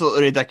is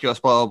absolutely ridiculous,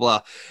 blah, blah,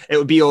 blah.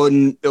 It'll be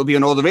on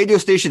all the radio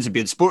stations, it'd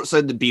be on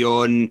Sportsline, it'd be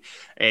on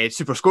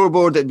Super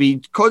Scoreboard, it'd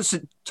be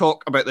constant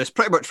talk about this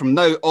pretty much from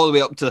now all the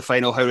way up to the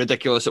final, how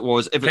ridiculous it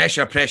was.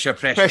 Pressure,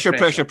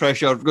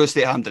 go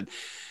stay at Hampden.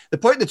 The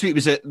point of the tweet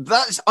was that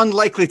that's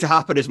unlikely to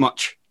happen as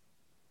much,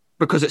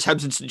 because it's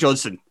Hibs and St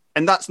Johnstone,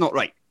 and that's not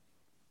right.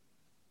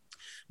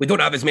 You don't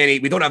have as many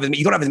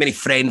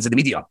friends in the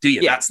media, do you?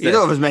 Yeah, you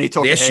don't have as many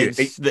talking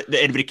heads that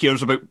anybody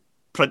cares about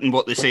printing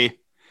what they say.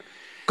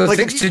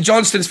 Because St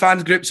Johnstone's fan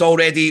groups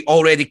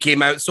already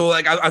came out. So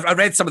like I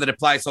read some of the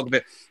replies talking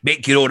about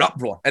make your own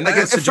uproar, and like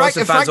St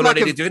Johnstone fans are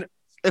already doing it.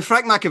 If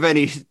Frank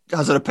McAvenny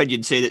has an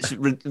opinion saying it's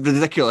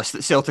ridiculous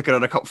that Celtic are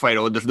in a cup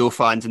final and there's no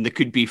fans and there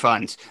could be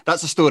fans,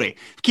 that's a story.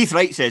 If Keith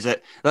Wright says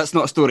it, that's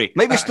not a story.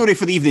 Might be a story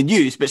for the evening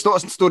news, but it's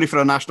not a story for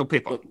a national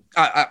paper.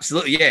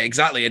 Absolutely, yeah,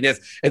 exactly. And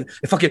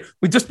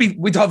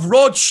we'd have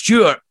Rod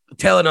Stewart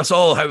telling us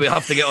all how we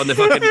have to get on the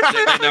fucking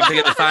have to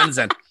get the fans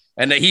in,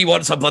 and that he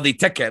wants a bloody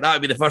ticket. That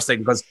would be the first thing,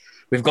 because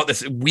we've got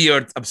this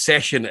weird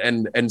obsession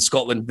in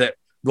Scotland that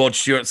Rod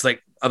Stewart's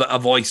like a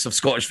voice of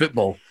Scottish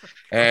football.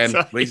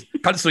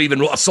 Council even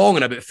wrote a song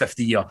in about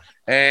 50 years.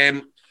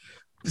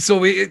 So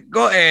we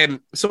got. I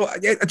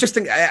just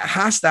think it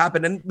has to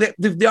happen, and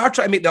they are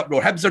trying to make the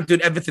uproar. Hibs are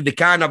doing everything they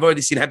can. I've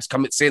already seen Hibs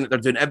come out saying that they're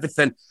doing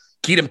everything.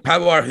 Kieran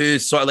Power,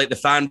 who's sort of like the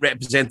fan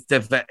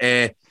representative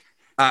at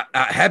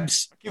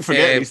Hibs, you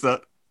forget he's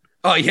that.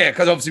 Oh yeah,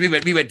 because obviously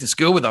we went to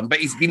school with him, but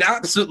he's been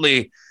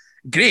absolutely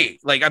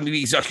great. Like, I mean,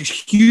 he's a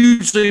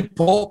hugely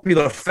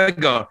popular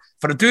figure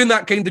for doing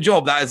that kind of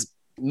job. That is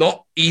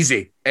not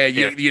easy.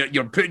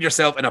 You're putting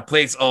yourself in a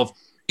place of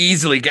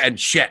easily getting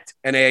shit.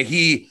 And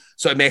he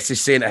sort of messaged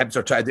saying that Hibs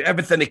are trying to do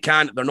everything they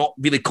can. They're not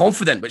really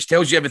confident, which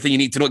tells you everything you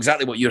need to know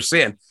exactly what you're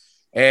saying.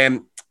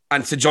 And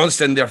St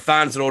Johnstone, their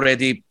fans are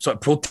already sort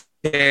of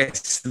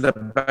protesting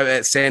about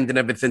it, sending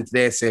everything to the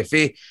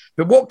SFA.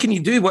 But what can you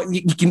do?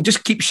 You can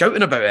just keep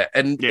shouting about it,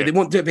 and they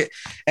won't do it. But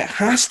it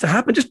has to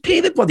happen. Just pay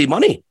the bloody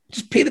money.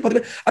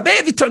 I bet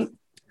if you turn,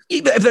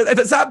 if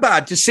it's that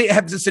bad, just say to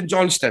Hibs and St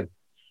Johnstone,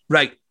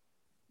 right,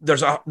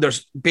 there's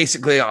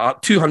basically a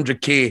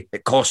 200k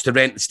it costs to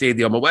rent the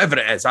stadium or whatever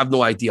it is. I have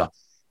no idea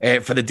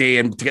for the day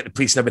and to get the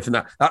police and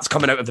everything. That's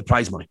coming out of the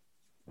prize money.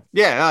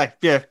 Yeah.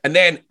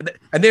 And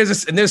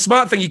there's a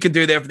smart thing you can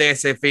do there for the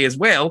SFA as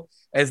well,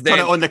 is then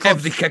on the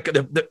clubs.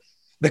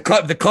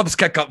 The clubs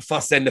kick up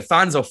fuss, then the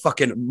fans will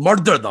fucking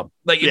murder them.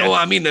 Like, you know what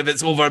I mean? If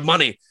it's over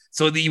money.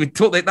 So that you would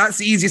totally, that's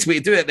the easiest way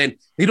to do it. Then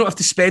they don't have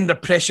to spend their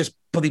precious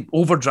bloody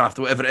overdraft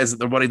or whatever it is that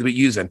they're worried about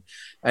using.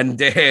 And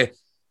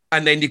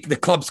then the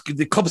clubs could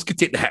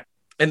take the hit,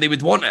 and they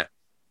would want it.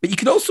 But you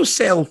can also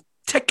sell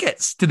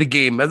tickets to the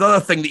game. Another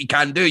thing that you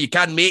can do, you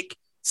can make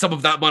some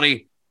of that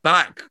money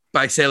back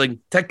by selling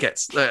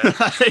tickets.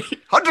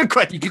 100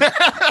 quid.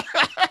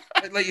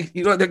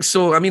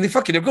 So I mean,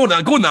 they're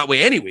going that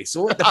way anyway.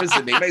 So what difference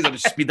it make? Might as well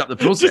just speed up the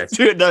process. Just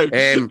do it now.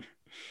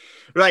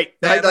 Right.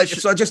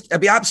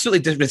 It'd be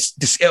absolutely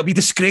it'll be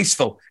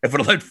disgraceful if we're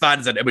allowed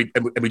fans in and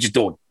we just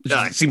don't.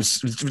 It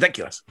seems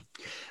ridiculous.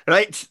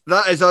 Right,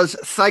 that is us.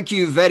 Thank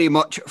you very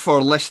much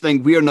for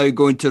listening. We are now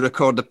going to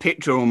record the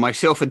Patreon.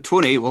 Myself and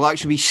Tony will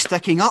actually be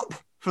sticking up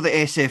for the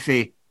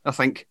SFA, I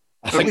think.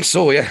 I think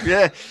so, yeah.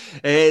 Yeah.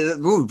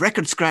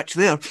 Record scratch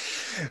there.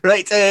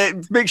 Right,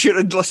 make sure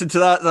to listen to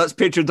that. That's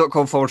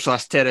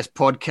patreon.com/Terrace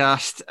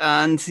Podcast.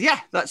 And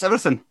yeah, that's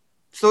everything.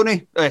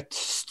 Tony?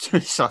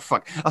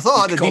 Fuck. I thought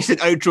I had a decent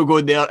outro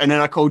going there, and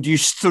then I called you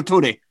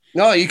Tony.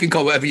 No, you can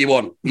call whatever you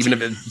want, even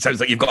if it sounds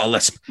like you've got a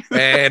lisp.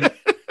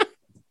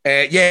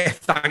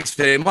 Thanks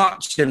very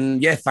much.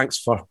 And thanks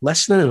for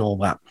listening and all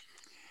that.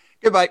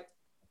 Goodbye.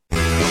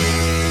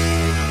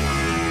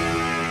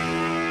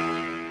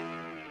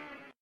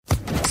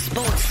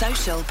 Sports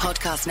Social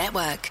Podcast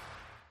Network.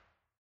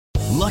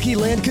 Lucky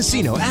Land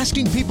Casino,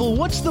 asking people,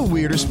 what's the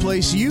weirdest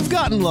place you've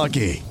gotten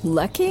lucky?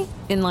 Lucky?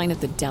 In line at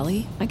the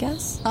deli, I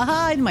guess?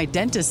 Aha, in my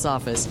dentist's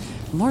office.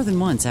 More than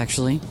once,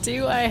 actually.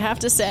 Do I have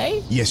to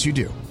say? Yes, you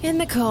do. In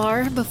the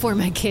car before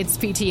my kids'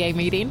 PTA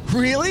meeting.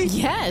 Really?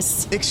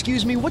 Yes.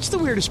 Excuse me, what's the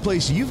weirdest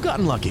place you've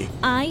gotten lucky?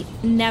 I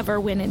never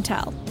win and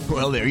tell.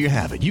 Well, there you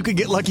have it. You can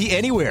get lucky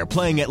anywhere,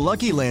 playing at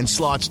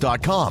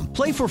LuckyLandSlots.com.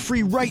 Play for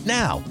free right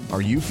now.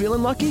 Are you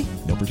feeling lucky?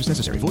 No purchase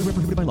necessary. Void where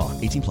prohibited by law.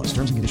 18+.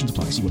 Terms and conditions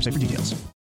apply. See website for details.